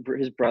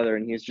his brother,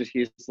 and he's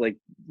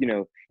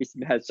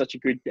had such a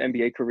good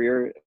NBA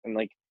career,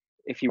 and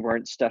if he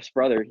weren't Steph's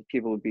brother,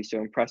 people would be so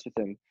impressed with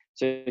him.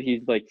 So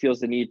he feels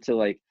the need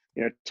to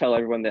tell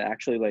everyone that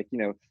actually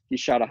he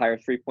shot a higher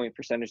 3-point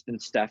percentage than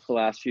Steph the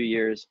last few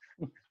years,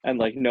 and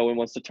no one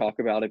wants to talk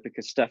about it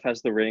because Steph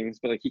has the rings,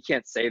 but he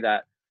can't say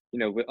that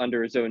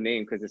under his own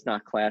name because it's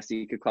not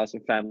classy. It could cause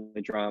some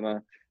family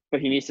drama,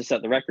 but he needs to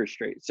set the record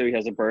straight, so he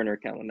has a burner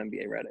account on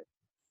NBA Reddit.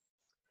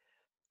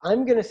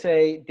 I'm going to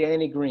say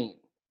Danny Green.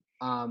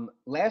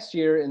 Last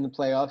year in the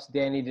playoffs,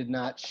 Danny did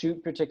not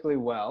shoot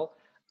particularly well,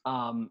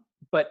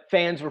 but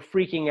fans were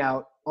freaking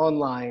out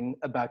online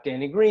about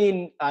Danny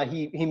Green.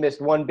 He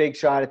missed one big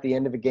shot at the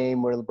end of a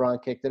game where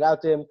LeBron kicked it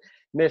out to him,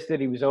 missed it,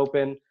 he was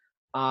open.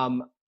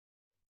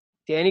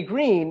 Danny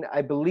Green,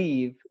 I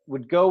believe,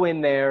 would go in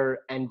there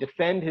and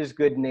defend his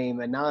good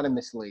name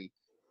anonymously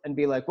and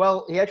be like,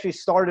 well, he actually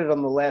started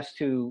on the last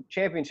 2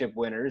 championship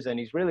winners, and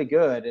he's really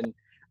good, and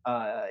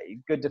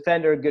good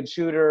defender, good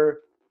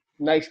shooter,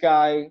 nice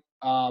guy.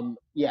 Nice.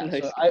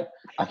 So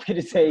I'm going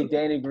to say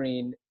Danny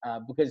Green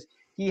because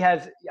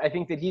I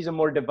think that he's a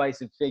more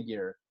divisive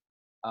figure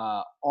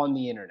on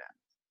the internet.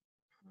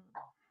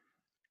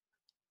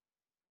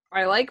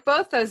 I like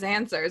both those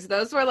answers.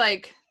 Those were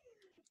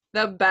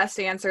the best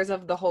answers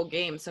of the whole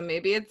game. So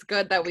maybe it's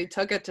good that we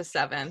took it to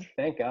 7.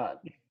 Thank God.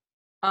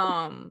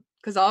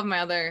 Because all of my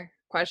other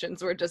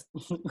questions were just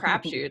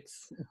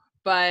crapshoots.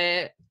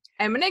 But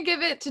I'm gonna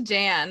give it to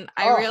Dan.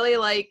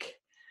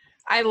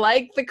 I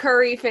like the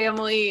Curry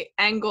family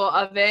angle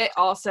of it.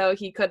 Also,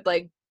 he could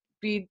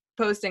be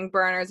posting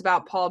burners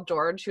about Paul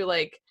George, who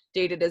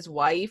dated his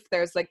wife.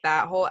 There's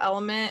that whole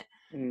element.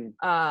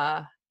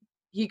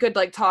 He could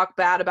talk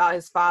bad about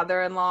his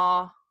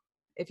father-in-law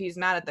if he's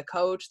mad at the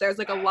coach. There's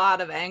a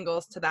lot of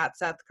angles to that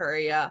Seth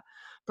Curry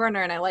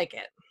burner, and I like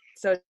it.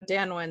 So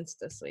Dan wins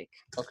this week.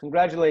 Well,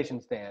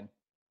 congratulations, Dan.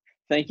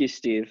 Thank you,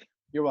 Steve.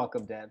 You're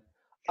welcome, Dan.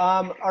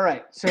 All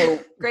right. So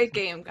Great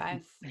game,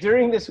 guys.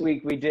 during this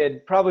week, we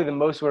did probably the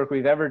most work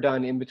we've ever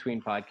done in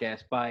between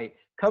podcasts by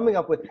coming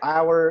up with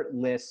our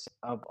lists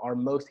of our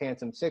most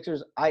handsome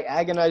Sixers. I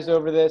agonized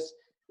over this.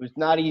 It was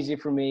not easy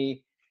for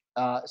me.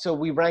 So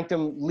we ranked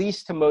them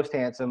least to most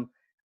handsome.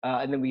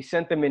 And then we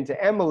sent them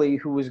into Emily,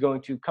 who was going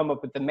to come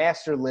up with the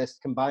master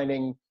list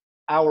combining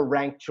our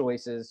ranked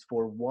choices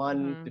for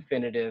one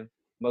definitive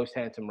most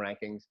handsome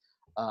rankings.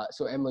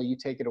 So Emily, you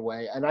take it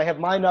away. And I have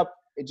mine up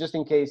just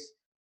in case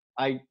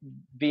I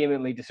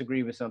vehemently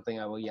disagree with something,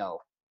 I will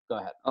yell. Go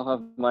ahead. I'll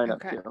have mine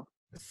Okay. up too.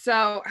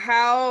 So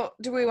how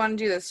do we want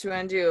to do this? Do we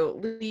want to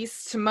do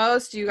least to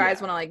most? Do you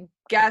guys want to like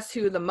guess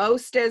who the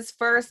most is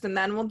first and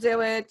then we'll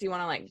do it? Do you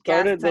want to like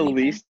guess Start at the anything?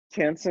 least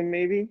handsome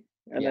maybe,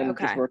 and then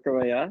Okay. just work our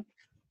way up.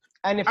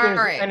 And if All there's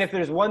right. and if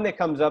there's one that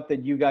comes up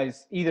that you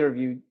guys, either of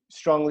you,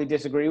 strongly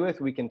disagree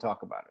with, we can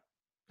talk about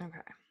it. Okay.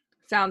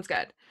 Sounds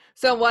good.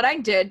 So what I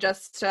did,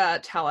 just to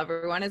tell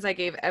everyone, is I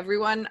gave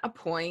everyone a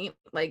point.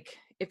 Like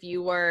if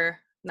you were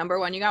number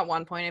 1, you got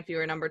 1 point. If you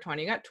were number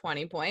 20, you got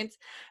 20 points.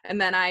 And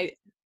then I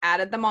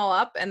added them all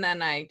up and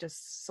then I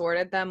just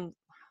sorted them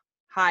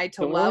high to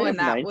So we low, only and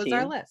have that was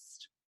our 19?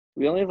 list.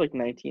 We only have like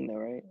 19 though,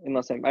 right?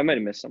 Unless I might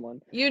have missed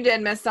someone. You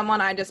did miss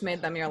someone. I just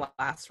made them your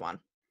last one.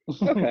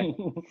 Okay.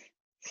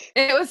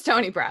 It was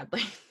Tony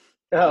Bradley.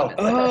 Oh.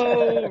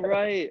 Oh,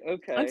 right.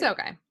 Okay. That's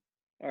okay.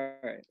 All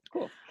right.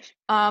 Cool.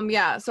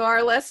 Yeah, so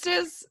our list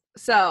is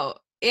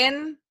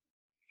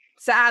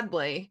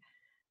sadly,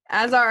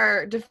 as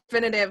our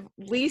definitive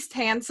least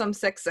handsome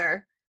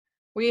Sixer,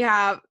 we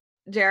have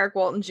Derek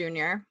Walton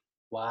Jr.,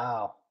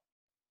 Wow.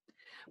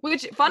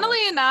 which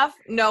funnily enough,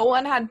 no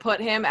one had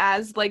put him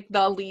as like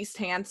the least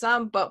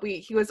handsome, but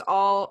he was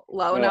all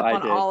low No, enough I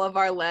on did. all of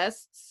our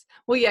lists.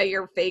 Well, yeah,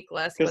 your fake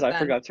list. Because but I then-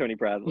 forgot Tony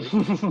Bradley.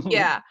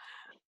 Yeah.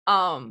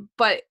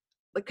 But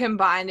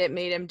combined it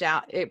made him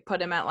down, it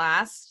put him at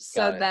last.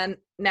 So Got it. then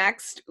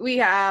next we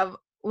have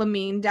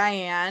Lamine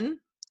Diane.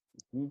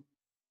 Mhm.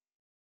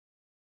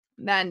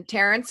 Then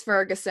Terrence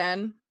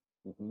Ferguson.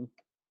 Mhm.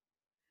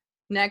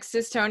 Next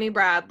is Tony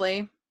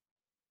Bradley.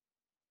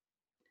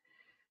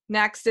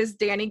 Next is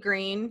Danny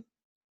Green.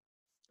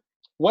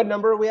 What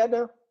number are we at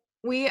now?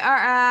 We are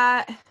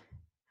at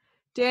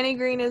Danny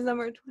Green is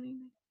number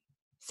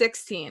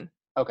 16.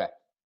 Okay.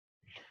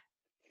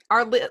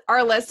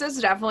 Our list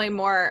is definitely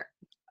more,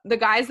 the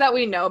guys that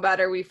we know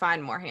better we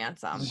find more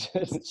handsome.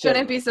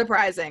 Shouldn't be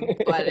surprising,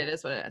 but it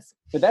is what it is.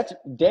 But that's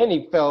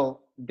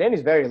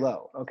Danny's very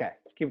low. Okay.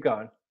 Keep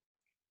going.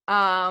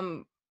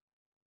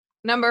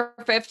 Number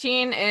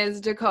 15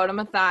 is Dakota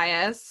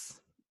Mathias.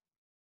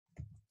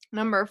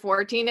 Number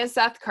 14 is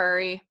Seth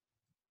Curry.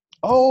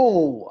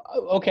 Oh,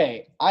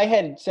 okay. I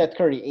had Seth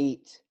Curry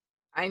 8.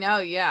 I know,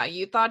 yeah.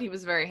 You thought he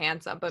was very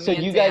handsome, but So me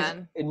and you guys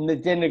Dan,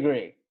 didn't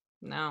agree.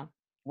 no.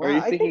 Are you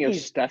Wow, I thinking think of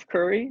he's- Steph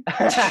Curry?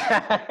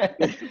 I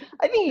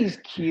think he's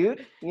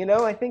cute.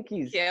 I think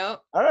he's Cute.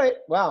 all right.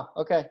 Wow.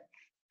 Okay.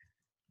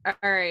 All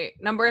right.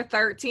 Number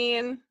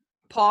 13,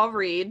 Paul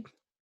Reed.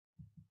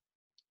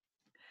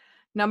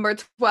 Number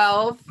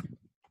 12,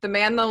 the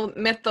man, the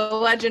myth, the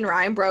legend,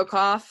 Ryan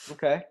Brokoff.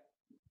 Okay.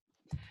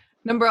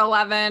 Number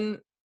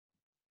 11,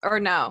 or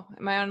no,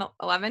 am I on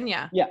 11?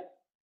 Yeah. Yeah.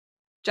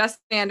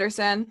 Justin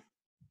Anderson.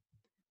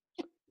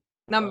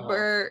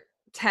 Number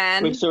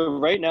 10. Wait, so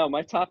right now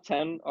my top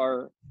 10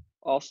 are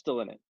all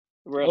still in it.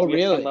 Whereas Oh, we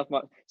have 10 really?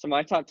 left. So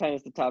my top 10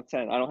 is the top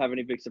 10. I don't have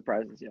any big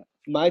surprises yet.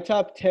 My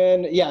top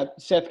 10. Yeah.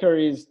 Seth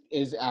Curry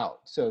is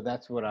out. So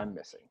that's what I'm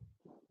missing.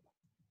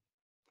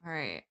 All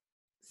right.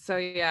 So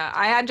yeah,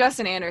 I had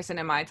Justin Anderson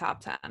in my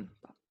top 10.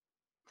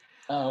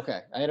 Oh,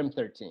 okay. I had him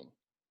 13.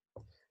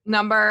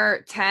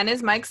 Number 10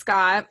 is Mike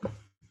Scott.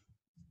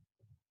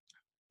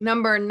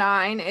 Number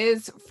 9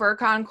 is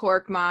Furkan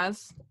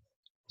Korkmaz.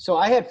 So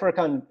I had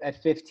Furkan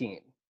at 15.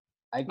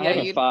 I Yeah, have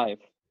a you- 5.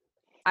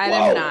 I had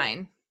Whoa. him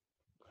 9.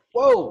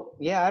 Whoa.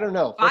 Yeah, I don't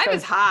know. 5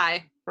 is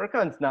high.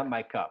 Furkan's not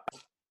my cup.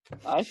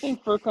 I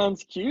think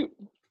Furkan's cute.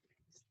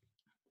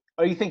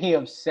 Are you thinking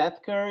of Seth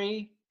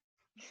Curry?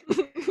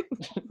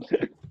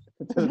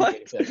 It doesn't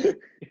make sense.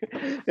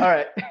 All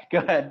right. Go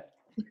ahead.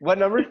 What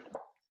number?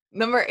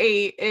 Number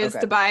 8 is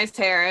Okay. Tobias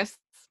Harris.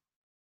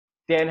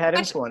 Dan had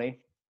him Which- 20.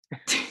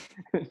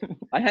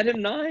 I had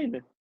him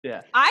 9.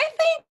 Yeah. I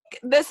think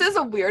this is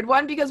a weird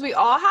one because we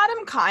all had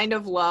him kind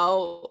of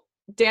low.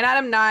 Dan had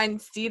him 9.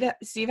 Steve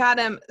had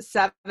him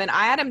 7.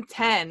 I had him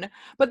 10.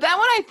 But then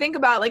when I think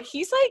about it, like,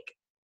 he's like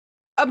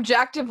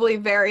objectively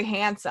very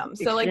handsome.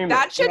 So like Extremely.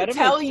 that We should had him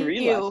tell like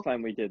 3 you. last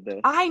time we did this.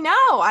 I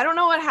know. I don't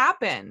know what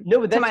happened. No,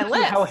 but to that's my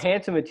actually how list.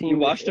 handsome a team You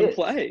watched him is.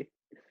 play.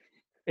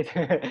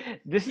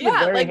 This is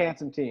Yeah, a very like,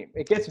 handsome team.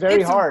 It gets very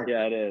it's- hard.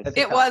 Yeah, it is. at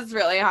the It top. was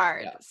really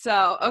hard. Yeah.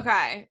 So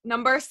okay,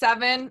 number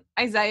 7,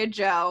 Isaiah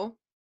Joe.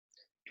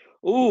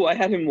 Ooh, I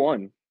had him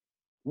 1.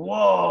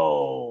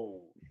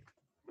 Whoa.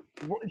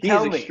 He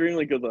Tell is me.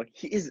 extremely good looking.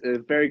 He is a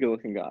very good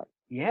looking guy.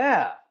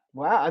 Yeah.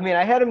 Wow. I mean,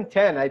 I had him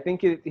 10. I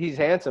think he's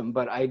handsome,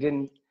 but I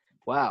didn't.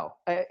 Wow.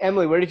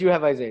 Emily, where did you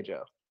have Isaiah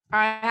Joe?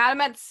 I had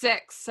him at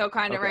 6, so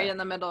kind of Okay. right in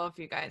the middle of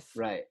you guys.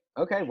 Right.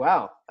 Okay.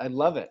 Wow. I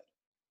love it.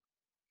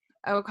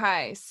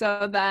 Okay,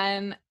 so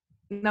then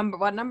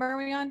what number are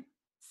we on?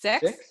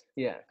 6? 6?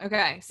 Yeah.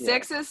 Okay,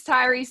 6 is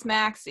Tyrese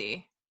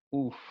Maxey,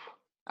 Oof.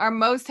 our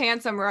most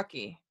handsome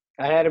rookie.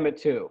 I had him at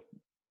 2.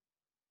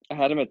 I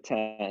had him at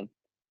 10.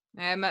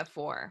 I'm at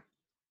 4.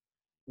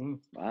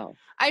 Wow.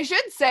 I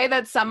should say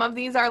that some of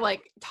these are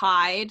like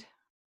tied,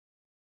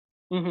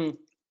 Mm-hmm. You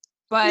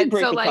but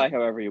break so the tie like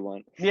however you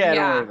want. Yeah, don't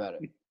Yeah. worry about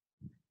it.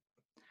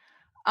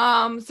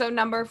 so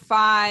number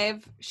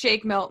 5,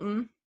 Shake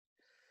Milton.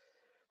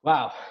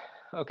 Wow.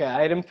 Okay,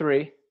 I had him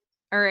 3.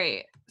 All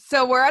right,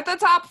 so we're at the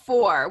top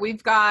 4.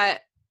 We've got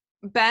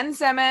Ben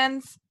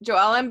Simmons,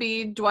 Joel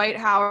Embiid, Dwight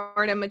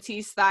Howard, and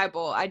Matisse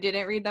Thybulle. I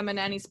didn't read them in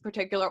any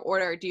particular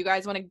order. Do you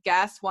guys want to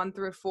guess 1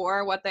 through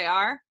 4 what they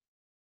are?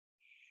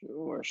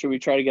 Sure. Should we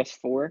try to guess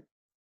 4?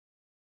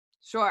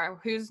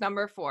 Sure. Who's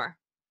number 4?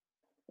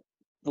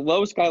 The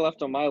lowest guy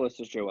left on my list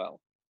is Joel.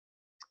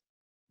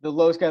 The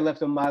lowest guy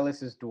left on my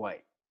list is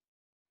Dwight.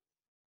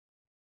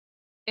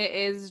 It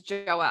is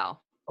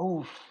Joel.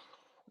 Oh,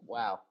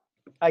 wow.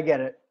 I get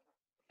it.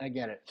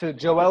 So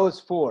Joel is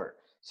 4.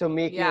 So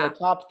making Yeah. our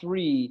top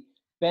 3,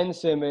 Ben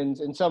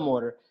Simmons, in some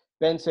order,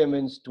 Ben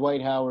Simmons,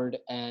 Dwight Howard,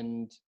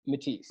 and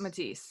Matisse.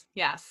 Matisse,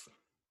 yes.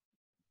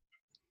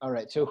 All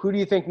right. So who do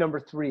you think number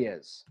 3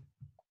 is?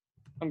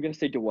 I'm going to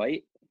say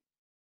Dwight.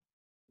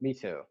 Me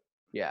too.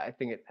 Yeah, I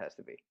think it has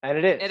to be. And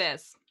it is. It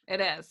is.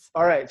 It is.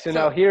 All right. So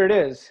now here it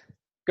is.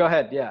 Go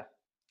ahead. Yeah.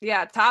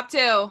 Yeah, top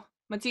 2.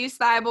 Matisse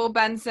Thybulle,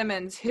 Ben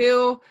Simmons.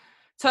 Who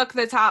took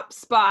the top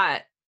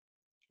spot?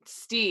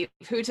 Steve,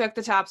 who took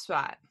the top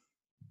spot?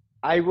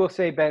 I will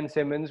say Ben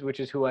Simmons, which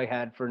is who I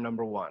had for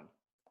number 1.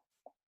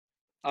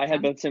 I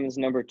had Ben Simmons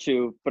number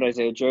 2, but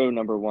Isaiah Joe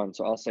number 1,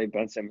 so I'll say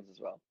Ben Simmons as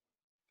well.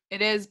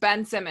 It is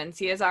Ben Simmons.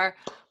 He is our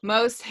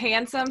most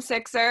handsome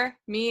Sixer.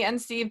 Me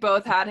and Steve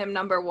both had him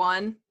number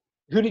 1.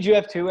 Who did you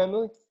have 2,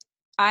 Emily?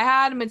 I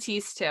had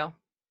Matisse 2. I had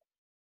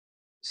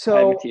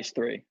So Matisse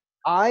 3.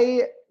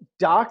 I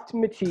docked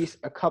Matisse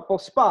a couple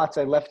spots.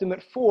 I left him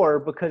at 4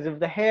 because of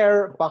the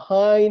hair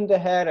behind the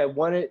head. I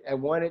want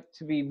it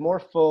to be more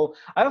full.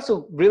 I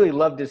also really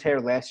loved his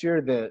hair last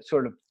year, the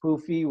sort of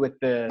poofy with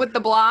the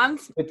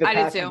blondes. with the I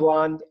did patch too.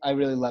 blonde. I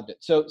really loved it.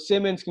 So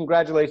Simmons,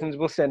 congratulations.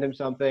 We'll send him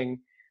something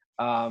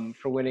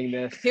for winning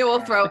this. He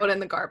will throw it in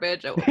the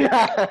garbage.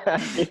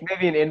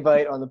 Maybe an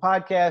invite on the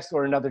podcast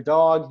or another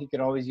dog. He could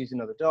always use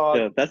another dog.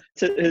 Yeah, that's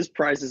his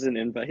prize is an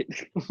invite.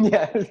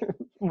 Yeah,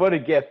 what a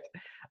gift.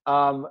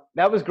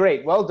 That was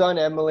great. Well done,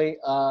 Emily.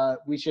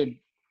 We should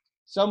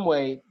some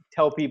way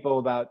tell people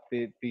about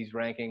these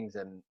rankings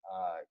and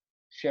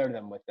share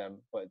them with them.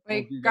 But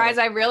Wait, guys,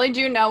 I really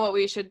do know what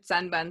we should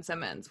send Ben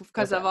Simmons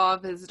because of all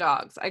of his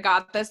dogs. I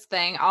got this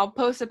thing. I'll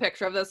post a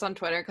picture of this on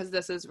Twitter because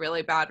this is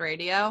really bad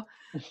radio.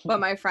 But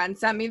my friend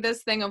sent me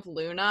this thing of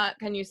Luna.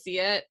 Can you see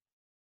it?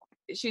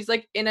 She's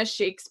like in a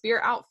Shakespeare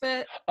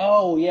outfit.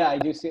 Oh, yeah, I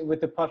do see it with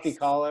the puffy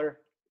collar.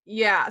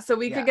 Yeah, so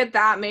we could get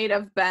that made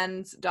of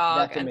Ben's dog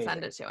That's and amazing.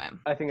 send it to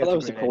him. I think That that's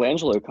was a great idea.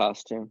 Colangelo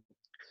costume.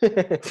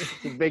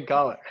 It's a big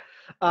collar.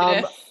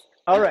 It is.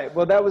 All right.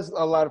 Well, that was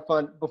a lot of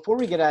fun. Before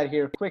we get out of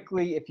here,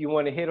 quickly, if you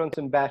want to hit on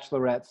some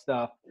Bachelorette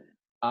stuff,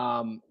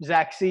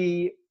 Zach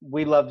C.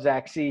 We love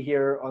Zach C.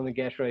 here on the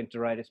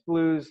Gastroenteritis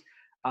Blues.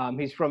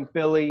 He's from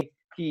Philly.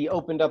 He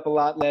opened up a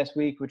lot last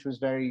week, which was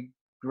very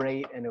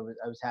great, and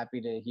I was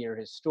happy to hear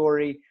his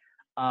story.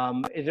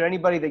 Is there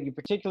anybody that you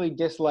particularly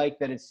dislike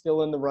that is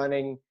still in the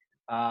running?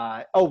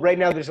 Right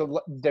now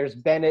there's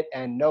Bennett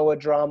and Noah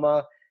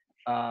drama.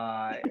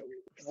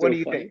 What do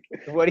you think?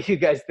 What do you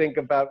guys think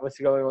about what's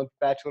going on with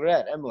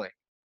Bachelorette, Emily?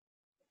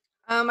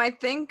 I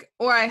think,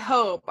 or I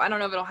hope, I don't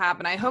know if it'll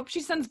happen. I hope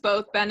she sends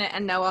both Bennett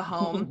and Noah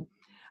home.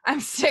 I'm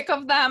sick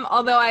of them,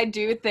 although I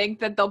do think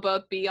that they'll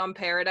both be on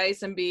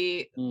Paradise and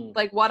be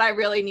like what I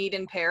really need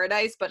in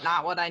Paradise, but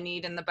not what I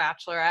need in The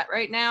Bachelorette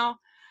right now.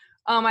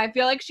 I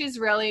feel like she's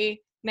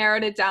really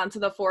narrowed it down to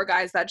the 4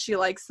 guys that she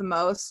likes the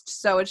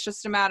most. So it's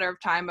just a matter of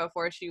time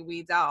before she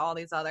weeds out all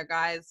these other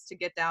guys to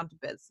get down to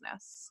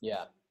business.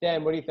 Yeah.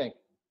 Dan, what do you think?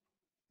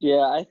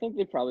 Yeah, I think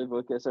they probably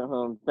both get sent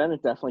home.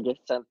 Bennett definitely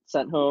gets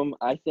sent home.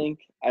 I think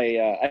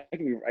I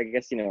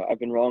guess I've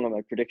been wrong on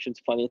my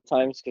predictions plenty of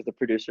times because the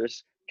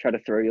producers try to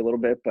throw you a little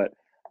bit, but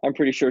I'm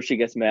pretty sure she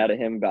gets mad at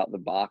him about the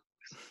box.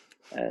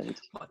 And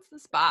what's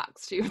this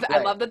box? I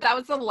love that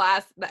was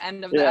the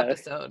end of the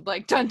episode.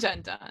 Like dun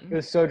dun dun. It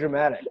was so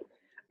dramatic.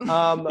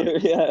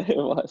 Yeah, it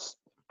was.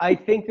 I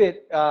think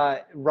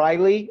that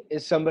Riley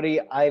is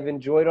somebody I've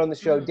enjoyed on the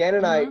show. Dan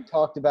and I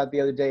talked about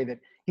the other day that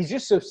he's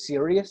just so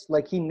serious.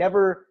 Like he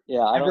never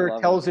ever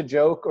tells a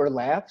joke or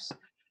laughs.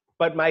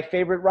 But my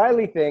favorite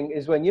Riley thing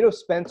is when,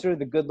 Spencer,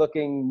 the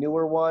good-looking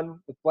newer one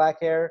with black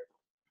hair,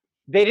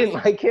 they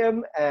didn't like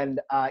him. And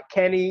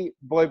Kenny,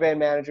 boy band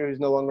manager who's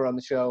no longer on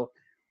the show,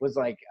 was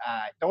like,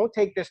 don't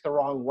take this the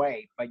wrong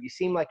way, but you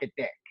seem like a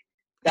dick.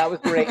 That was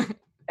great.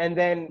 And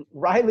then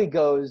Riley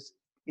goes,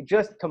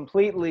 just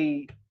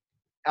completely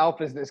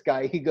alphas this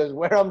guy. He goes,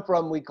 where I'm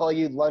from, we call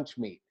you lunch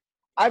meat.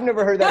 I've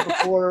never heard that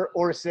before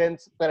or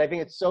since, but I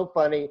think it's so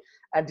funny.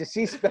 And to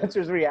see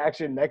Spencer's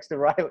reaction next to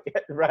Riley,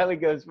 Riley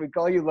goes, "We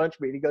call you lunch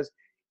meat." He goes,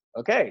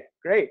 "Okay,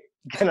 great.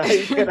 Can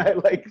I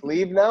like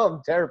leave now?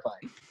 I'm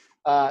terrified."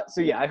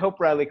 So yeah, I hope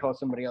Riley calls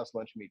somebody else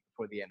lunch meat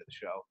before the end of the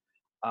show.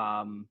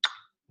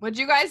 What'd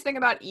you guys think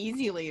about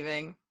Easy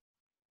leaving?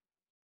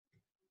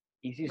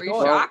 Easy's Were you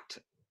gone. shocked?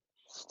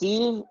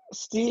 Steve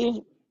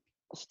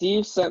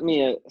sent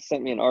me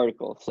an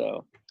article,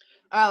 so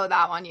Oh,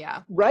 that one,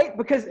 yeah. Right?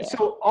 Because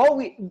so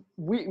all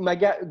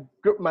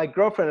my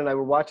girlfriend and I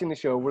were watching the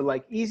show. We're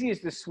like, Easy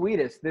is the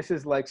sweetest. This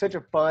is like such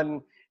a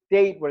fun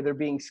date where they're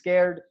being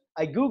scared.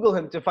 I Google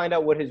him to find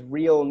out what his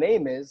real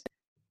name is.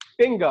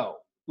 Bingo.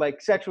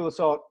 Like sexual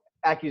assault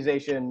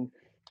accusation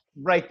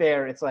right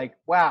there. It's like,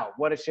 wow,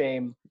 what a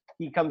shame.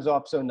 He comes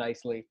off so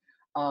nicely.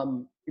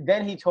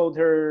 Then he told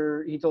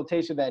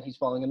Tayshia that he's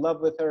falling in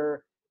love with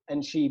her.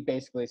 And she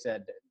basically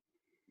said,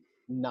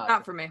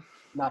 not for me.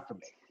 Not for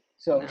me.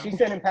 So she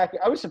sent him packing.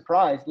 I was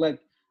surprised. Like,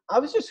 I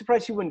was just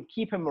surprised she wouldn't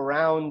keep him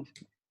around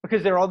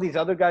because there are all these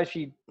other guys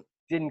she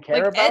didn't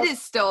care about. Ed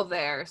is still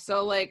there.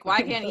 So, like,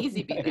 why can't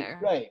Easy be there?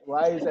 Right.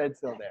 Why is Ed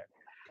still there?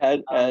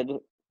 Ed,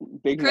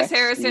 big Chris next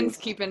Harrison's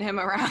Steve. keeping him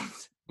around.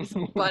 His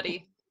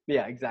buddy.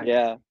 Yeah, exactly.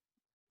 Yeah,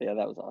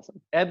 that was awesome.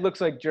 Ed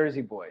looks like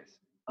Jersey Boys.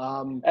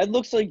 Ed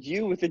looks like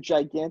you with a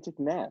gigantic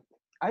nap.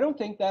 I don't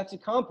think that's a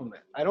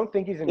compliment. I don't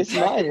think he's an It's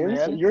not.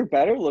 attractive man. You're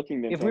better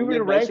looking than If him. we were You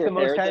to have rank nicer the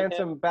most hair than him.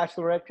 handsome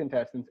Bachelorette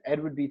contestants,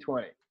 Ed would be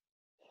 20.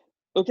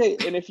 Okay,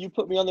 and if you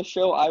put me on the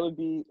show, I would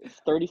be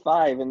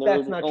 35, and there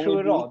That's would not only true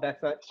at be, all.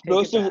 That's not.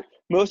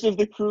 Most of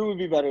the crew would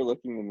be better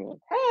looking than me.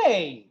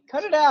 Hey,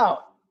 cut it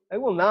out. I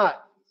will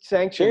not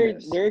sanction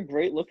this. They're a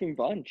great looking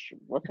bunch.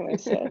 What can I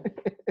say?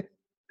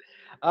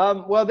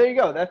 Well, there you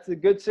go. That's a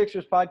good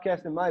Sixers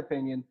podcast, in my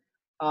opinion.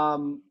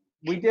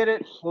 We did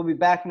it. We'll be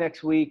back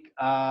next week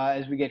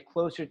as we get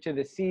closer to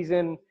the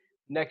season.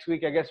 Next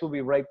week, I guess we'll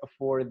be right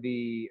before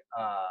the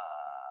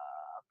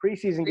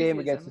preseason game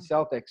against the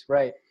Celtics.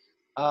 Right.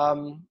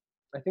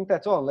 I think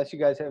that's all, unless you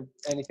guys have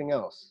anything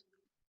else.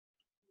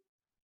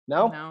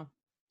 No? No.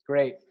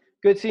 Great.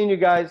 Good seeing you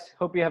guys.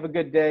 Hope you have a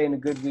good day and a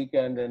good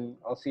weekend, and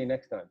I'll see you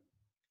next time.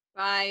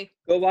 Bye.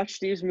 Go watch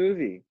Steve's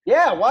movie.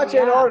 Yeah, watch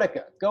Yeah.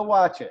 Antarctica. Go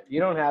watch it.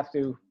 You don't have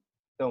to.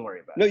 Don't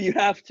worry about No, you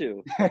have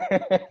to.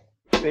 it.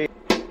 See you.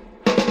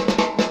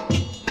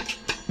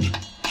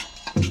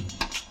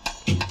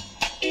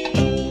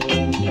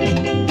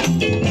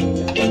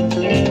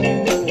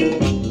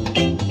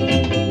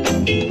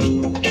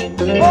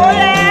 Oh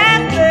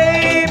yeah,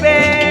 baby,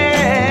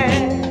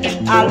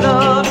 I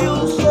love you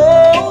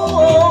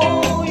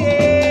so,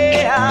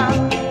 yeah.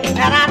 And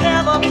I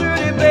never,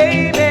 pretty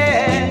baby,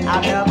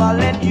 I never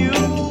let you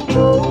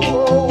go.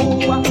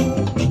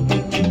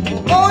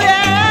 Oh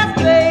yeah,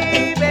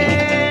 baby.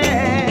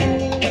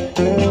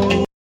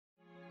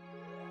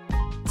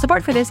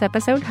 Support for this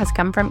episode has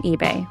come from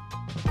eBay.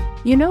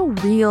 You know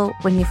real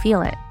when you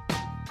feel it.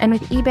 And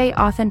with eBay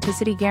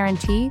Authenticity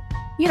Guarantee,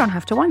 you don't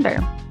have to wonder.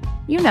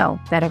 You know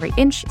that every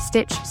inch,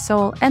 stitch,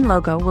 sole, and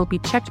logo will be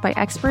checked by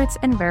experts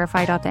and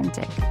verified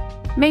authentic.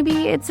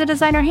 Maybe it's a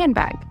designer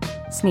handbag,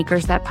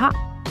 sneakers that pop,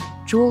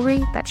 jewelry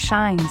that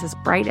shines as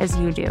bright as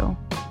you do.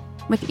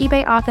 With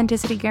eBay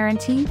Authenticity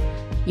Guarantee,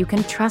 you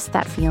can trust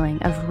that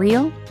feeling of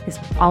real is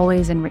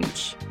always in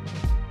reach.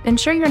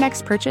 Ensure your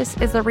next purchase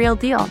is the real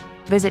deal.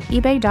 Visit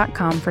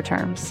ebay.com for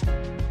terms.